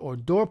door or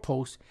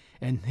doorpost,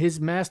 and his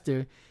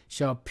master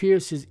shall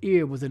pierce his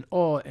ear with an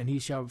awl, and he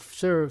shall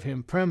serve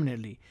him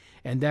permanently.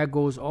 And that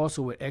goes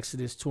also with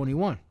Exodus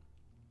 21.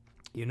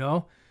 You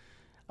know?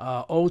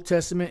 Old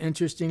Testament,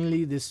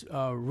 interestingly, this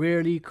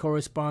rarely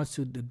corresponds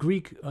to the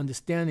Greek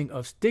understanding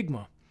of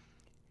stigma.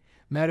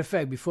 Matter of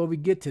fact, before we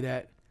get to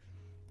that,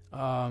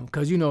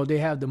 because, you know, they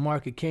have the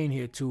mark of Cain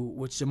here too,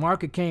 which the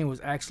mark of Cain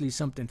was actually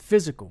something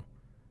physical,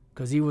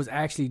 because he was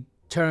actually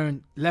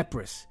turned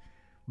leprous.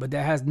 But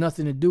that has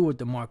nothing to do with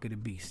the mark of the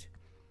beast,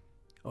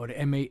 or the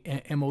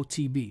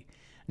MOTB.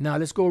 Now,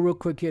 let's go real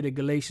quick here to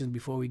Galatians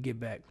before we get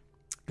back.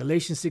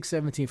 Galatians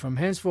 6:17, from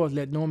henceforth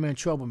let no man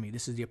trouble me.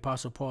 This is the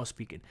Apostle Paul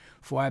speaking.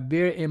 For I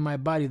bear in my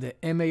body the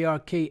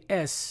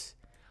marks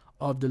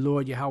of the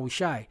Lord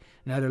Yahushai.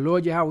 Now, the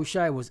Lord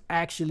Yahushai was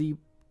actually,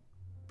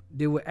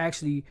 there were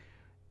actually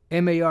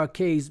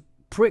marks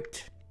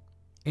pricked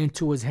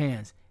into his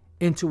hands,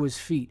 into his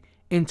feet,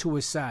 into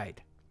his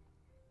side.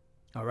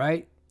 All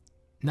right?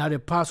 Now, the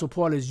Apostle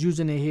Paul is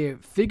using it here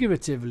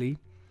figuratively,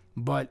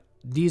 but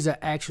these are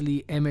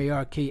actually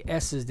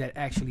marks that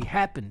actually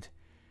happened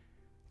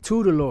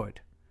to the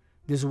Lord.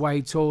 This is why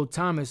he told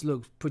Thomas,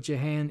 look, put your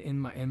hand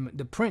in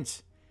the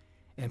prints,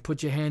 and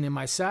put your hand in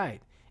my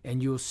side,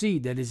 and you'll see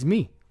that it's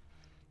me.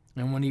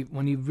 And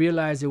when he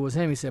realized it was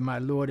him, he said, my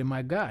Lord and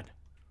my God.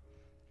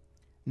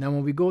 Now,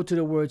 when we go to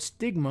the word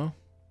stigma,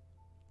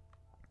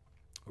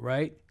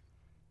 right,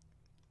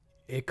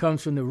 it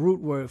comes from the root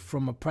word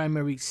from a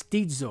primary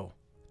stizo,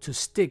 to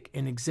stick,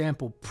 an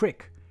example,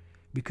 prick,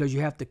 because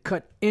you have to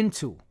cut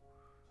into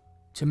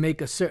to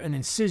make a certain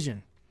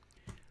incision.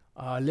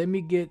 Let me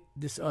get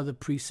this other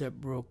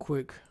precept real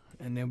quick,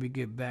 and then we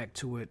get back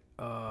to it.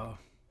 All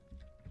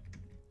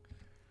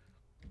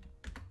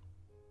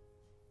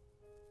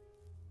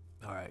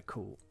right,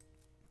 cool.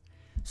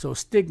 So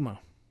stigma,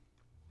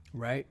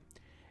 right?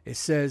 It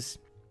says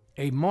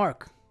a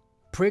mark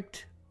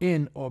pricked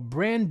in or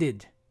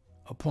branded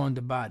upon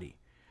the body.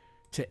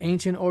 To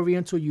ancient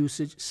Oriental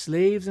usage,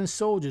 slaves and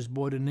soldiers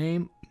bore the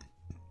name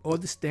or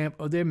the stamp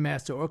of their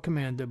master or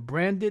commander,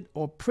 branded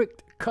or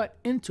pricked, cut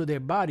into their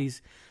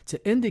bodies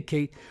to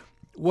indicate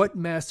what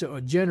master or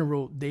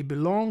general they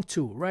belong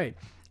to, right?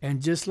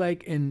 And just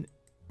like in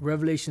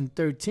Revelation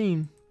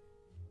 13,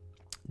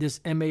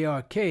 this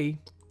mark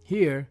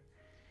here,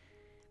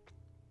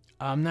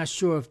 I'm not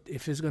sure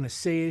if it's going to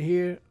say it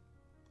here.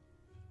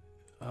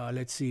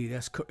 Let's see,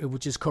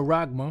 which is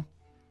charagma,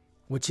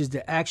 which is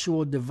the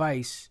actual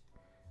device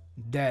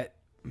that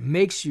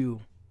makes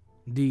you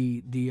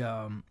the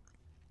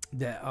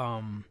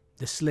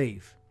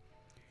slave.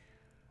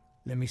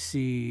 Let me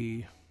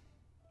see.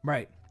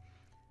 Right.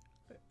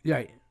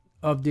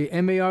 Of the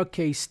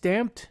mark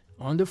stamped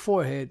on the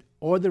forehead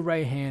or the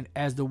right hand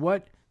as the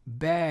what?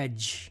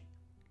 Badge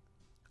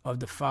of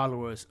the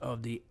followers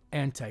of the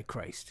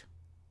Antichrist.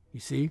 You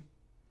see?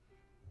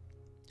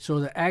 So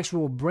the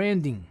actual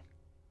branding,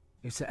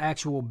 it's an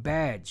actual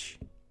badge.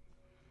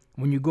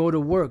 When you go to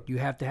work, you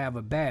have to have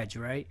a badge,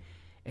 right?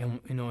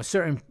 And, you know, in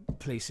certain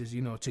places,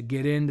 you know, to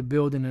get in the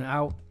building and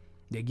out,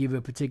 they give you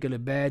a particular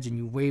badge, and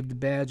you wave the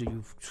badge or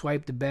you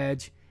swipe the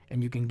badge,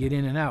 and you can get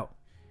in and out.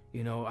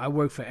 You know, I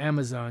worked for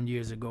Amazon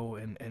years ago,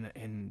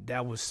 and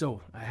that was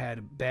so. I had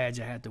a badge,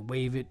 I had to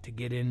wave it to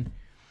get in,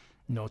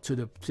 you know, to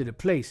the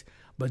place.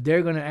 But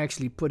they're going to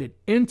actually put it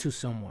into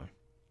someone.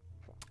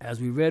 As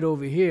we read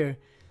over here,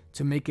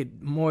 to make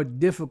it more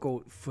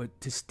difficult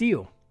to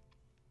steal.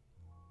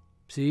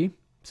 See?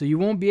 So you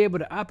won't be able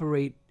to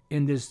operate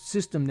in this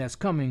system that's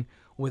coming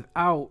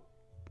without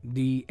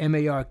the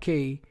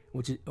MARK,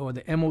 which is, or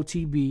the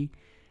MOTB,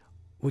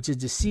 which is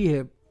the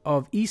C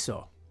of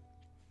Esau.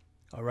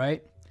 All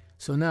right.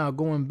 So now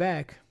going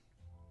back.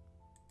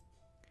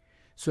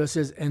 So it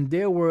says, and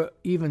there were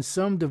even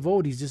some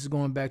devotees. This is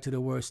going back to the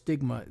word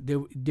stigma.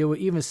 There were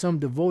even some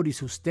devotees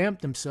who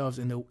stamped themselves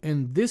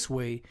in this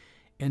way,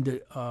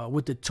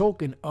 with the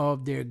token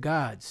of their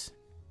gods.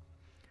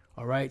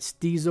 All right,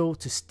 stizo,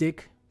 to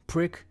stick,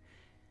 prick.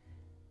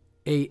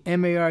 A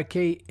MARK,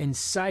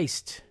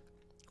 incised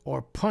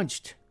or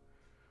punched,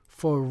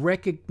 for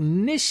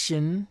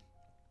recognition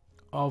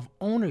of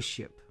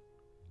ownership.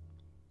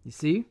 You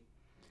see?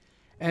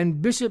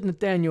 And Bishop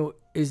Nathaniel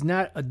is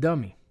not a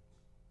dummy.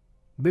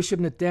 Bishop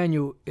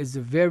Nathaniel is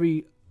a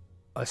very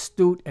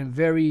astute and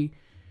very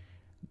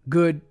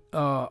good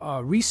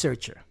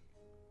researcher.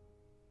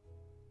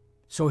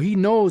 So he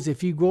knows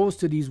if he goes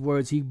to these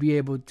words, he'd be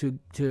able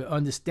to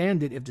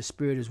understand it if the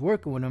Spirit is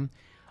working with him,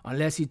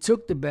 unless he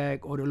took the bag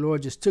or the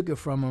Lord just took it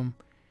from him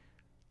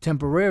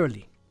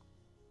temporarily.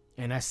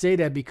 And I say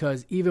that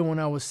because even when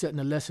I was setting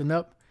the lesson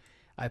up,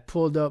 I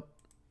pulled up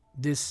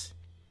this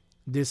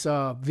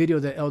video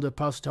that Elder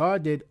Apostle Tahar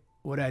did.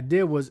 What I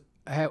did was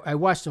I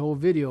watched the whole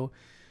video,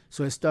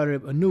 so it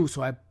started anew.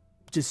 So I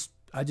just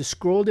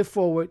scrolled it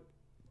forward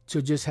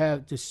to just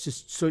have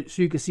just so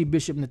you can see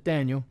Bishop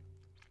Nathaniel,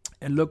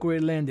 and look where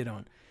it landed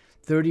on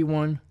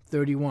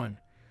 31:31.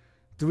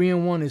 3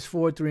 and 1 is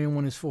 4. 3 and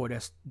 1 is 4.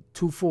 That's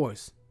 2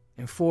 4s,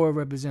 and 4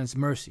 represents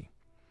mercy.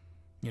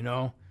 You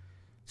know,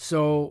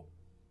 so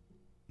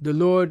the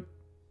Lord,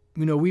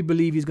 you know, we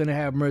believe He's going to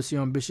have mercy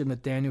on Bishop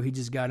Nathaniel. He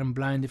just got him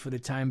blinded for the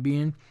time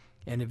being,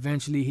 and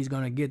eventually he's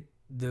going to get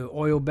the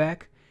oil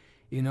back.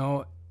 You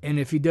know, and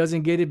if he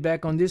doesn't get it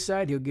back on this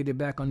side, he'll get it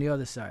back on the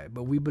other side.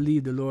 But we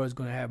believe the Lord is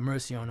going to have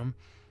mercy on him.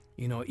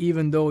 You know,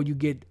 even though you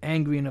get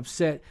angry and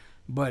upset,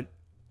 but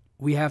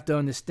we have to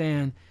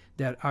understand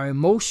that our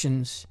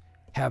emotions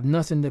have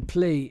nothing to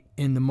play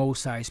in the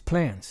Most High's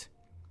plans.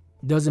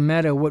 Doesn't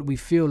matter what we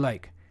feel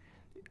like.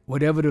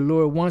 Whatever the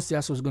Lord wants,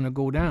 that's what's going to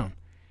go down.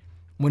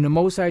 When the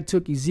Most High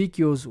took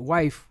Ezekiel's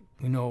wife,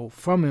 you know,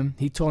 from him,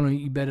 he told him,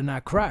 you better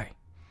not cry.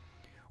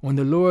 When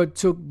the Lord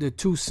took the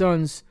 2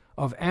 sons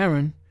of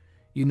Aaron,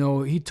 you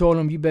know, he told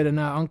him, you better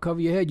not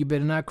uncover your head. You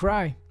better not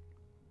cry.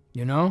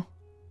 You know,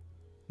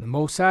 the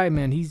Most High,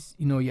 man, he's,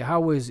 you know,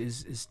 Yahweh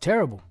is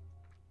terrible.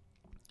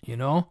 You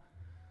know,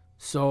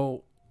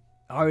 so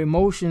our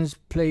emotions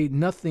play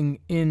nothing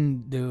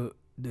in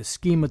the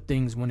scheme of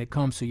things when it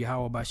comes to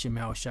Yahweh B'Shem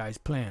Yahushai's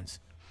plans.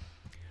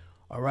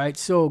 All right,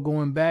 so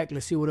going back,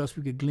 let's see what else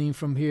we could glean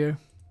from here.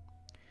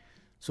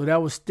 So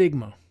that was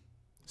stigma,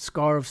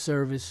 scar of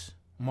service,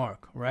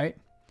 mark, right?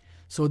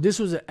 So this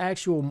was an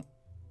actual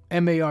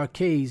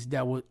MARKs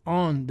that was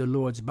on the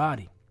Lord's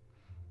body,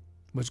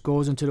 which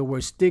goes into the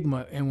word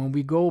stigma. And when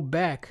we go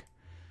back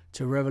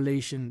to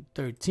Revelation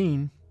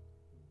 13,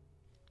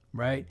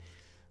 right,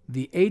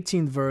 the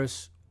 18th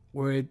verse,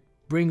 where it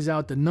brings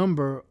out the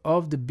number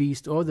of the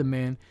beast or the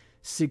man,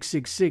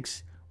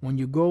 666, when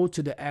you go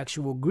to the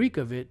actual Greek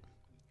of it,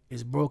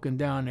 is broken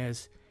down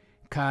as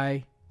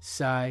chi,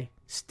 psi,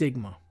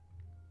 stigma.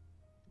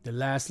 The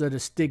last letter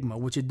stigma,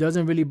 which it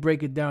doesn't really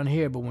break it down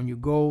here, but when you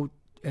go,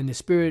 and the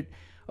Spirit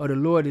of the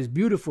Lord is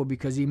beautiful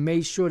because He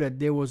made sure that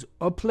there was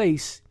a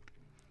place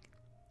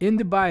in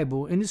the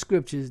Bible, in the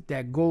scriptures,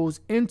 that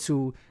goes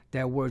into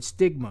that word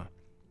stigma.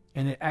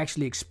 And it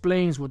actually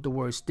explains what the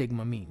word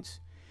stigma means.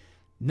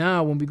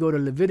 Now, when we go to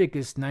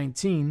Leviticus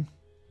 19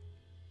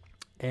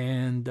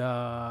 and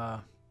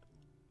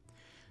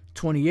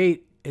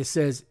 28, it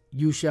says,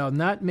 you shall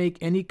not make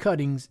any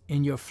cuttings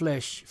in your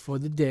flesh for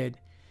the dead,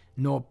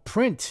 nor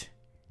print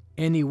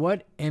any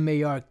what?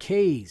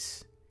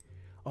 MARKs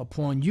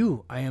upon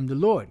you. I am the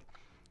Lord.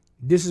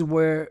 This is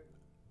where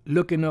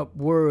looking up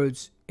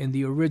words in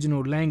the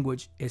original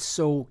language is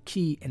so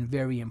key and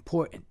very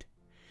important.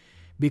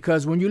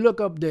 Because when you look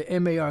up the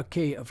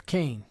MARK of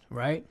Cain,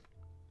 right?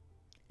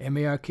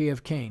 MARK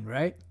of Cain,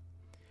 right?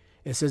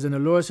 It says, and the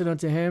Lord said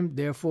unto him,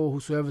 therefore,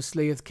 whosoever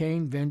slayeth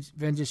Cain,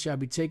 vengeance shall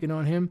be taken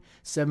on him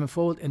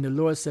sevenfold. And the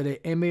Lord said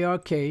a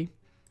MARK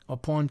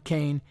upon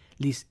Cain,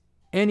 lest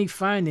any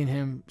finding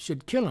him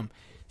should kill him.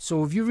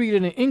 So if you read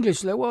it in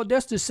English, like, well,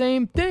 that's the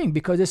same thing,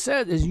 because it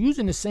says it's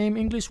using the same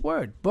English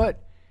word.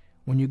 But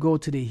when you go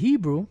to the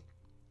Hebrew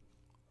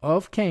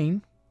of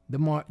Cain, the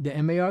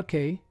MARK,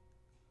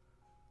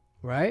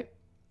 right?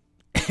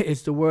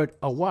 It's the word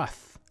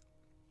awath.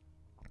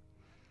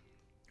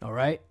 All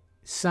right?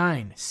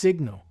 Sign,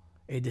 signal,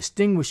 a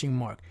distinguishing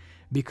mark,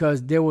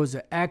 because there was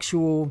an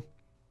actual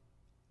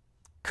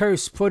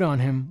curse put on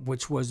him,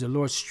 which was the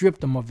Lord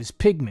stripped him of his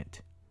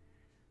pigment.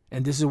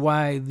 And this is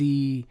why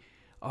the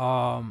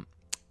Mormons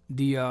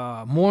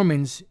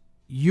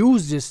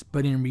use this,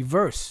 but in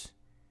reverse.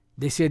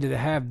 They say that to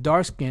have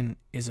dark skin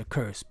is a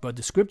curse, but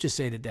the scriptures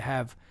say that to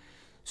have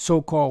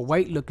so-called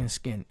white-looking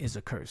skin is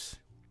a curse.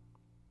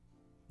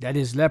 That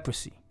is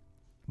leprosy.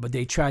 But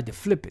they tried to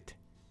flip it.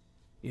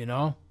 you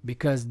know,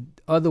 because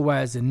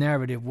otherwise the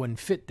narrative wouldn't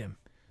fit them.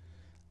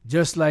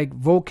 Just like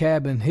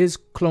vocab and his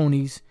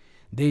clonies,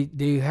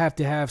 they have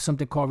to have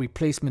something called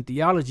replacement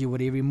theology, where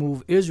they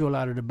remove Israel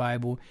out of the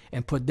Bible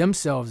and put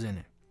themselves in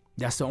it.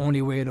 That's the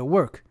only way it'll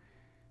work.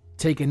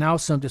 Taking out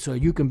something so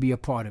you can be a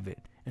part of it.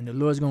 And the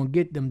Lord's going to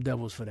get them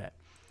devils for that.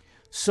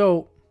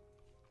 So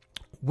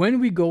when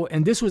we go,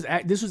 and this was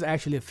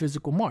actually a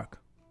physical mark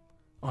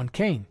on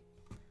Cain,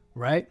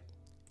 right?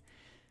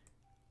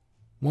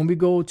 When we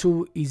go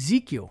to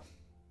Ezekiel,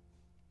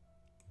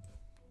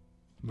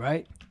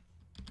 right?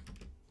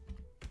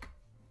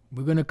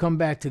 We're going to come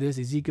back to this,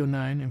 Ezekiel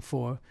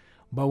 9:4.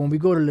 But when we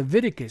go to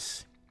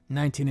Leviticus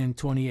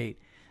 19:28,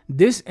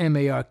 this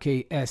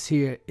marks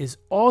here is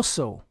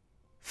also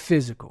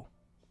physical.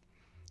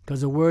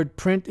 Because the word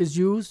print is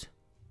used,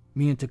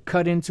 meaning to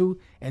cut into,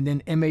 and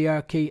then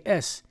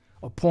marks,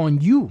 upon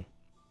you.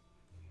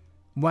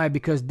 Why?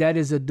 Because that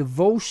is a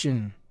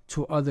devotion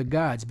to other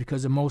gods,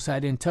 because the Most High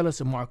didn't tell us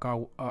to mark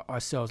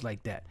ourselves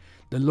like that.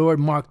 The Lord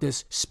marked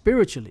us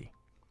spiritually,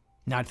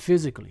 not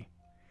physically.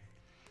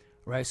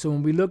 Right? So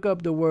when we look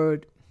up the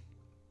word,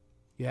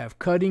 you have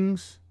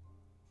cuttings,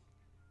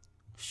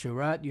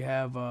 sharat, you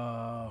have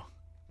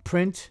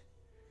print,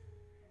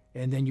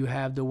 and then you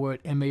have the word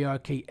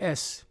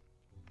marks,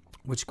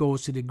 which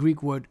goes to the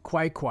Greek word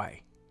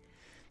kwai.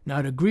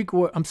 Now the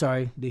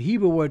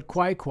Hebrew word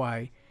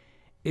kwai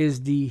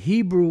is the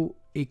Hebrew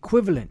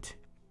equivalent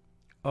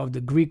of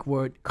the Greek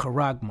word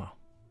charagma,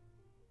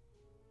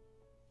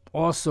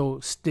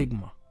 also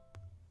stigma,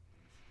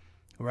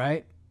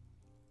 right?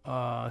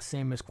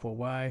 Same as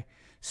kwai.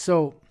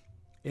 So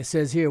it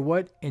says here,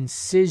 what?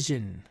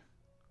 Incision.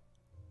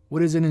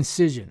 What is an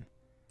incision?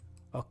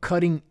 A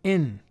cutting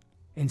in.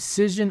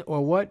 Incision,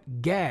 or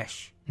what?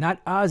 Gash. Not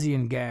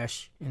Asian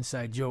gash,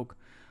 inside joke,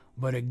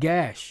 but a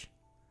gash.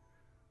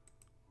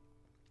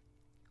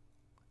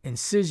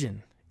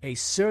 Incision. A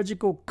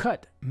surgical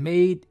cut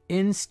made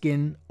in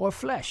skin or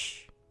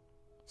flesh.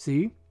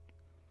 See?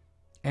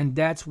 And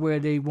that's where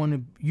they want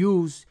to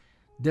use.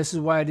 This is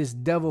why this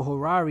devil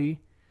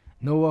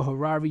Noah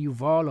Harari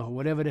Yuval, or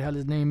whatever the hell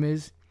his name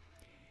is,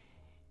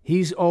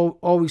 he's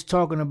always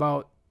talking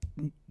about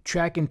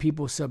tracking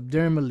people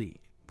subdermally.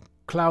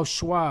 Klaus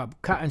Schwab,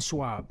 Cotton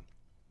Schwab,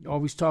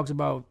 always talks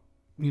about,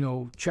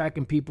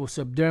 tracking people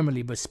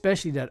subdermally, but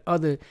especially that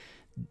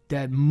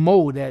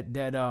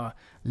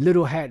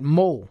little hat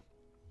mole.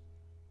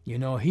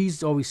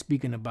 He's always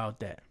speaking about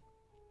that.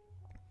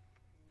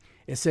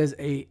 It says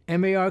a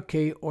mark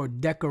or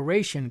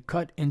decoration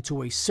cut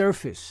into a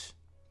surface.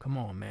 Come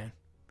on, man.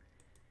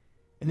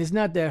 And it's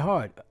not that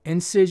hard.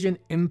 Incision,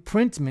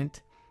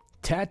 imprintment,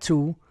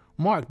 tattoo,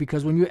 mark.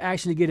 Because when you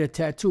actually get a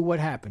tattoo,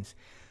 what happens?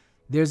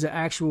 There's an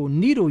actual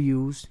needle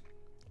used,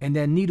 and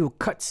that needle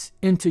cuts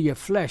into your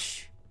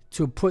flesh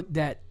to put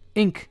that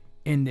ink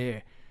in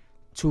there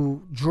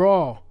to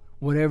draw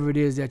whatever it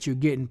is that you're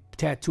getting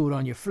tattooed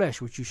on your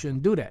flesh, which you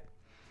shouldn't do that,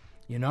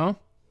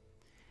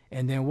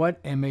 And then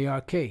what?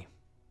 mark.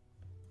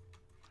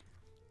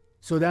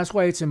 So that's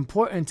why it's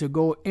important to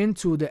go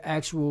into the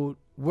actual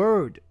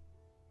word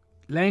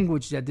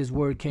language that this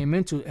word came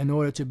into in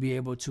order to be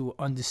able to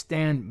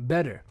understand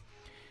better.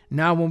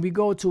 Now, when we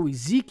go to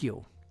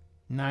Ezekiel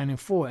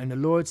 9:4, and the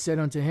Lord said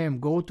unto him,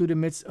 go through the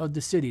midst of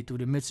the city, through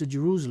the midst of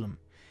Jerusalem,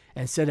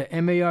 and set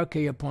a mark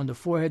upon the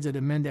foreheads of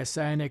the men that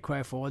sigh and that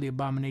cry for all the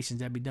abominations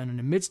that be done in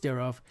the midst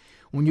thereof.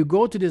 When you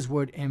go to this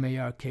word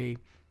mark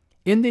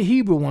in the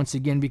Hebrew, once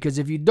again, because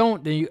if you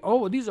don't, then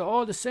these are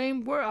all the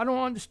same word. I don't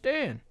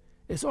understand.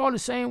 It's all the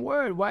same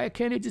word. Why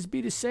can't it just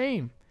be the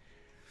same?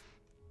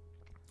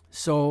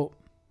 So,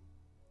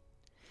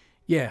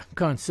 yeah,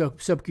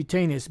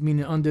 subcutaneous,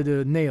 meaning under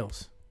the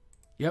nails.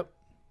 Yep.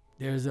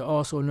 There's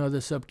also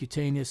another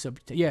subcutaneous.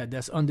 Yeah,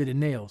 that's under the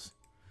nails.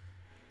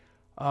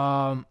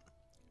 When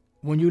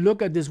you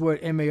look at this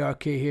word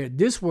mark here,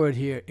 this word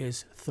here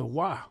is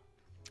thawah,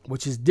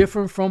 which is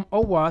different from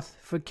awath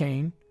for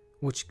Cain,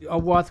 which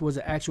awath was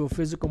an actual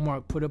physical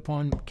mark put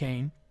upon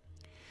Cain.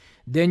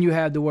 Then you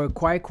have the word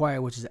kwai,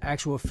 which is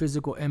actual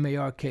physical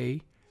mark,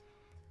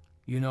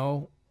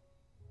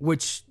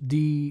 which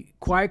the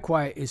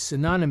kwai is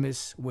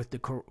synonymous with the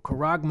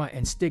charagma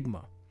and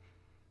stigma.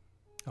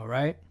 All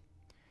right?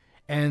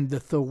 And the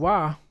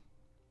thawah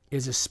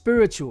is a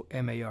spiritual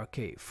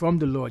mark from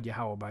the Lord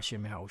Yahweh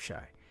B'Shem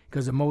Yahushai,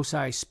 because the Most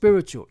High is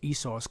spiritual,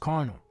 Esau is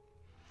carnal.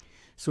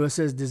 So it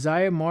says,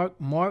 desire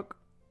mark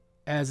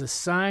as a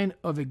sign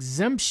of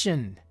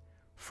exemption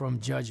from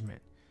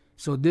judgment.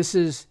 So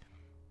these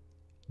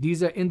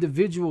are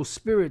individual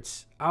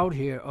spirits out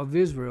here of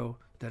Israel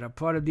that are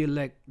part of the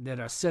elect, that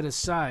are set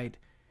aside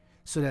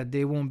so that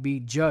they won't be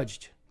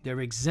judged. They're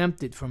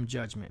exempted from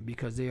judgment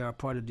because they are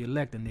part of the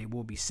elect and they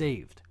will be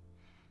saved.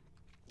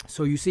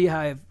 So you see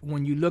how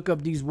when you look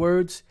up these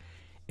words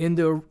in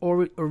the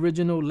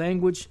original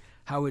language,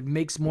 how it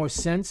makes more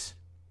sense,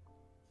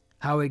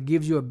 how it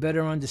gives you a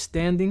better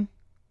understanding.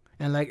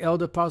 And like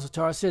Elder Apostle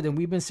Tar said, and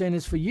we've been saying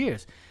this for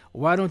years,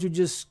 why don't you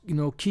just,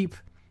 keep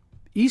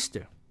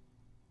Easter?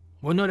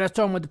 Well, no, that's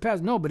talking about the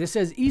past. No, but it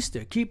says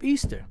Easter. Keep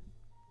Easter.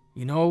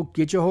 You know,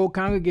 get your whole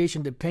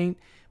congregation to paint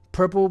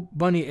purple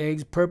bunny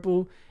eggs,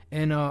 purple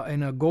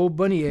and gold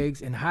bunny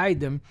eggs, and hide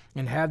them,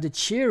 and have the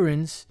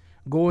cheerings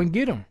go and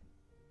get them.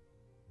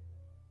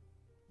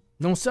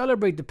 Don't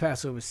celebrate the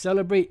Passover.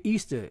 Celebrate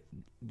Easter.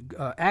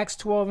 Acts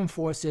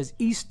 12:4 says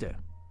Easter.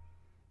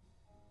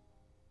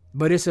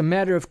 But it's a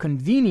matter of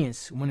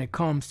convenience when it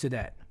comes to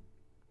that.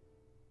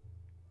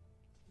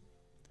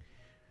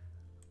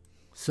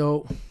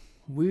 So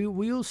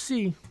we'll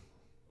see.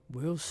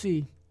 We'll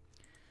see.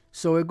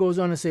 So it goes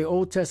on to say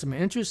Old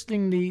Testament.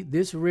 Interestingly,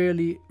 this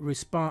rarely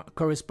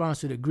corresponds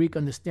to the Greek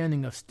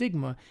understanding of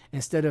stigma.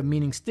 Instead of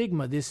meaning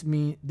stigma,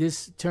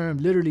 this term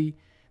literally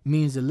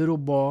means a little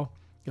ball,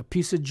 a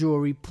piece of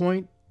jewelry,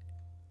 point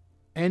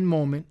and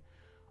moment.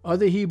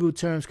 Other Hebrew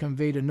terms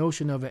convey the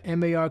notion of an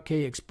mark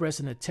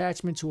expressing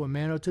attachment to a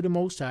man or to the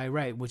Most High,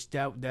 right? Which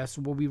that's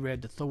what we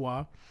read, the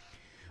Thawah.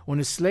 When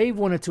a slave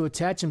wanted to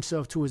attach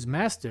himself to his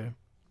master,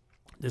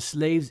 the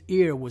slave's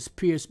ear was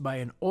pierced by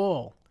an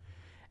awl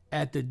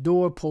at the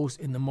doorpost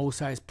in the Most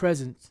High's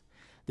presence.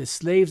 The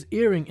slave's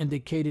earring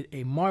indicated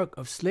a mark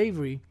of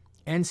slavery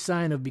and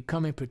sign of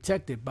becoming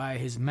protected by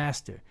his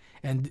master.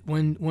 And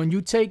when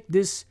you take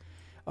this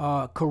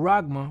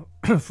charagma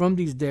from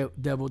these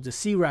devils, the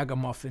sea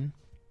ragamuffin,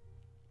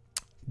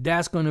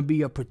 that's going to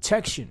be a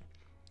protection.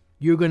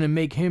 You're going to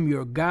make him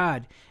your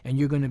God, and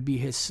you're going to be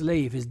his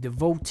slave, his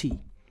devotee,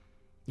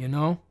 you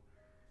know,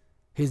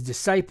 his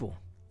disciple.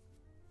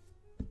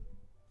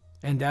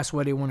 And that's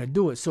why they want to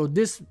do it. So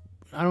this,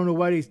 I don't know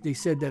why they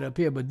said that up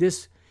here, but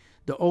this,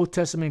 the Old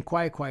Testament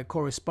quite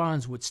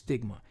corresponds with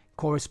stigma,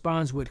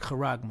 corresponds with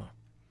charagma.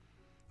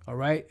 All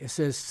right. It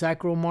says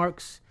sacral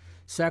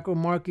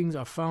markings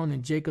are found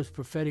in Jacob's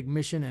prophetic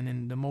mission and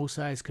in the Most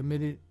High's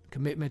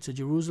commitment to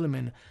Jerusalem.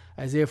 In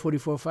Isaiah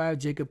 44:5,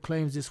 Jacob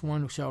claims this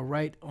one shall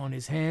write on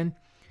his hand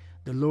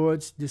the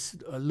Lord's. This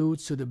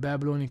alludes to the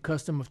Babylonian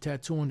custom of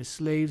tattooing the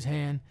slave's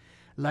hand.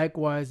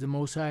 Likewise, the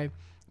Most High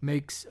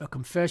makes a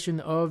confession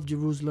of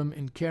Jerusalem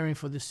in caring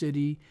for the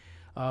city.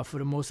 For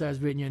the Most High has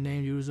written your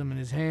name, Jerusalem, in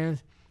his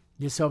hands.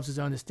 This helps us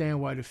understand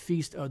why the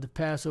feast of the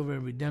Passover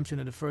and redemption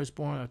of the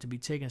firstborn are to be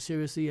taken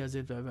seriously, as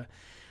if. All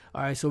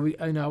right, so we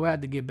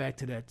had to get back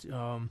to that.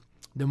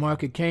 The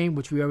mark of Cain,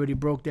 which we already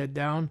broke that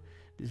down,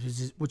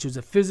 which was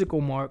a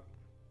physical mark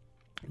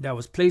that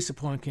was placed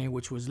upon Cain,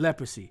 which was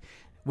leprosy,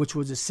 which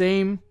was the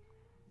same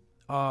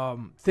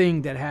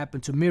thing that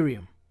happened to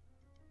Miriam.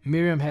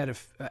 Miriam had an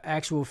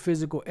actual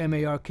physical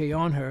mark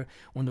on her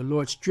when the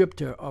Lord stripped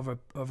her of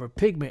her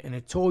pigment, and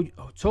it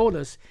told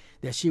us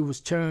that she was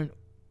turned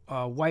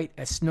white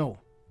as snow.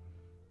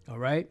 All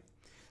right.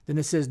 Then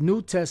it says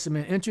New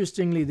Testament.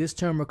 Interestingly, this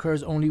term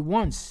occurs only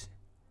once,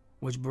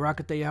 which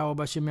Barakatah Yahweh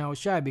Bashem Yahweh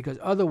Shai, because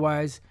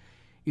otherwise,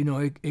 you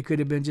know, it could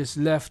have been just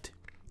left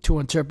to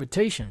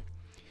interpretation.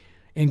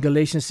 In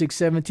Galatians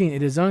 6:17,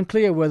 it is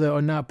unclear whether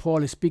or not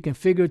Paul is speaking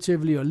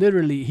figuratively or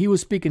literally. He was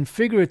speaking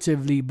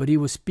figuratively, but he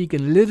was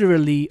speaking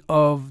literally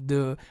of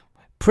the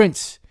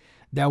prints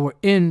that were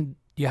in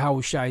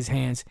Yahushai's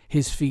hands,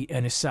 his feet,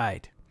 and his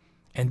side.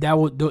 And that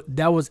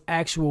was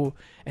actual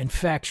and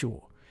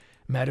factual.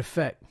 Matter of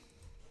fact,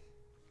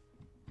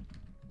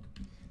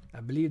 I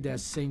believe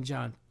that's St.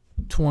 John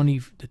 20,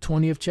 the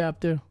 20th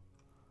chapter.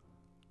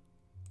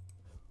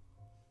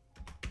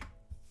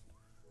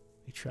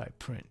 Let me try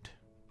print.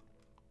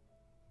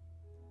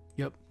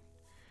 Yep.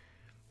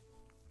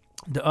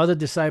 The other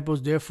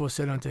disciples therefore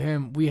said unto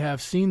him, we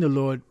have seen the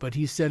Lord. But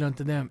he said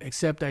unto them,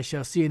 except I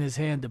shall see in his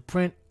hand the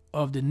print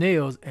of the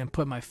nails, and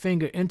put my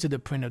finger into the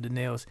print of the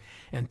nails,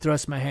 and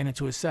thrust my hand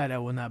into his side, I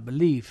will not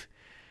believe.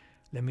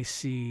 Let me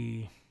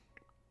see.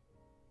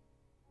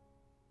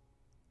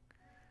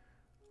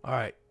 All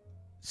right.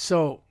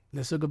 So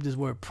let's look up this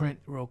word print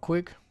real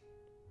quick.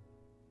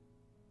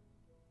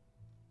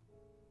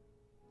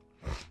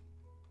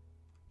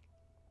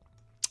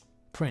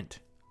 Print.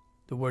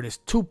 The word is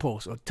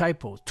tupos or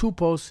typos.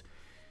 Tupos,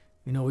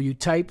 you know, when you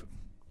type,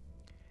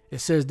 it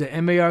says the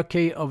mark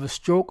of a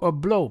stroke or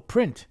blow.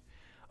 Print.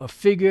 A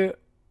figure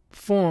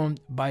formed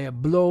by a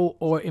blow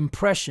or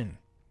impression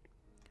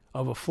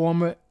of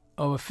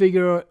a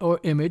figure or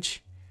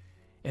image.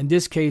 In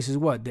this case is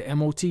what? The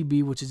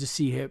MOTB, which is the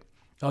C hip,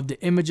 of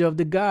the image of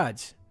the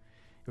gods.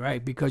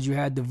 Right? Because you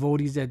had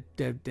devotees that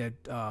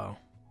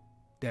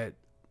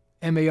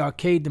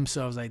marked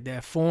themselves like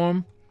that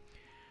form.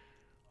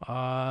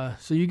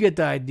 So you get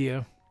the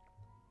idea.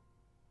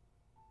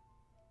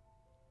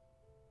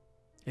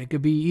 It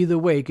could be either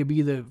way. It could be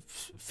either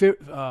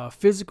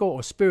physical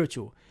or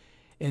spiritual.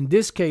 In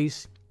this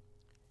case,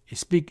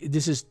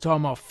 this is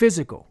talking about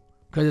physical.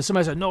 Because if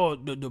somebody said, no,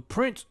 the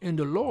prince in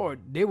the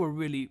Lord, they were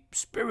really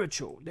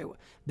spiritual.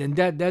 Then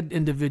that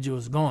individual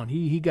is gone.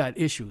 He got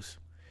issues.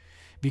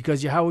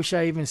 Because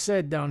Yahushua even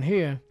said down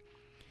here,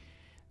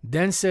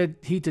 then said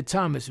he to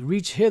Thomas,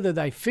 reach hither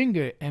thy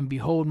finger and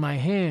behold my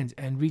hands,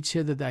 and reach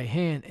hither thy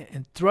hand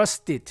and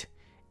thrust it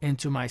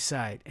into my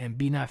side, and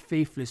be not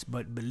faithless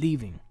but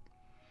believing.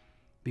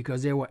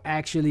 Because there were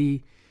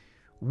actually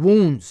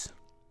wounds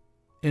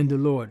in the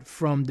Lord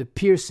from the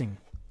piercing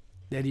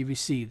that he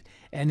received.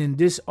 And in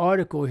this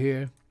article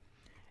here,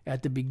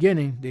 at the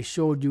beginning, they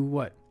showed you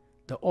what?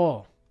 The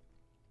awl,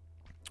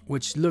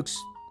 which looks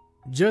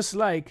just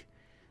like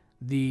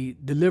the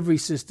delivery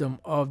system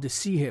of the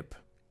C-hip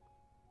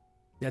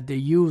that they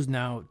use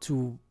now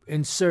to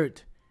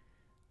insert,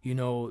 you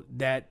know,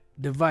 that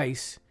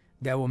device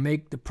that will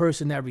make the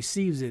person that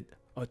receives it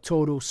a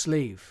total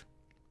slave.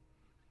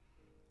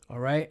 All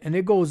right, and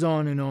it goes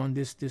on and on,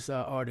 this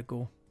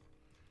article,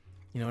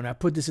 you know, and I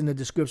put this in the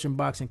description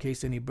box in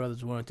case any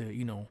brothers wanted to,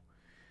 you know,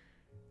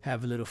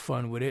 have a little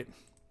fun with it.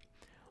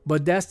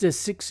 But that's the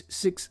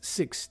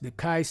 666, the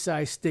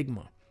Chi-Psi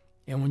stigma.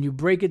 And when you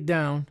break it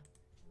down,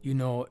 you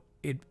know,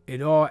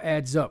 it all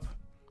adds up,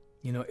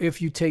 you know,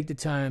 if you take the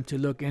time to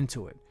look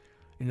into it,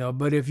 you know.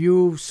 But if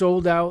you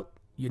sold out,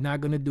 you're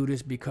not going to do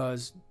this,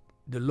 because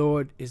the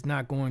Lord is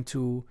not going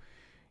to,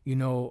 you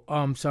know,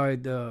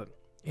 the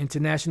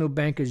international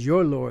bankers,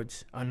 your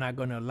lords, are not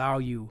going to allow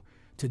you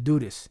to do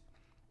this,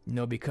 you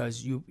know,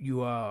 because you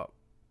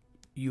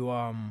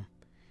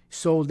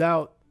sold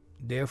out.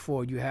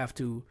 Therefore, you have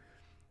to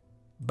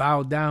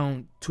bow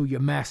down to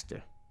your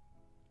master,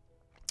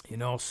 you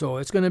know. So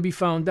it's going to be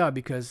found out,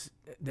 because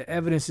the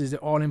evidence is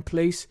all in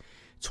place.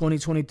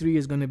 2023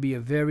 is going to be a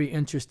very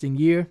interesting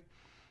year.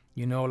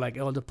 You know, like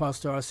Elder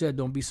Pastor said,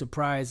 don't be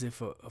surprised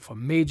if a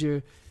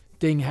major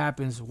thing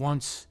happens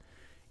once,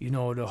 you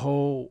know, the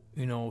whole,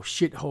 you know,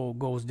 shithole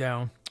goes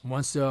down.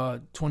 Once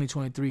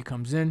 2023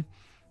 comes in,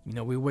 you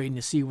know, we're waiting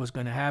to see what's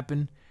going to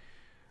happen.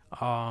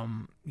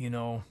 You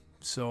know,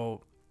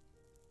 so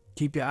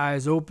keep your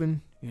eyes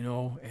open, you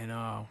know,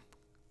 and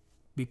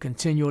be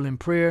continual in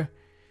prayer.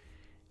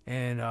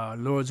 And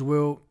Lord's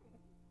will,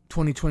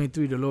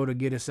 2023, the Lord will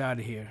get us out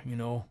of here, you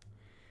know.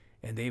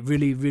 And they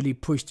really, really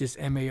push this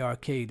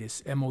MARK,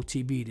 this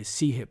MOTB, this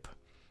C-hip.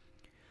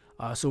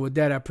 So with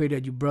that, I pray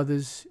that you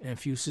brothers and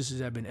few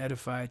sisters have been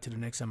edified. Till the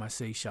next time I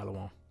say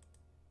shalom.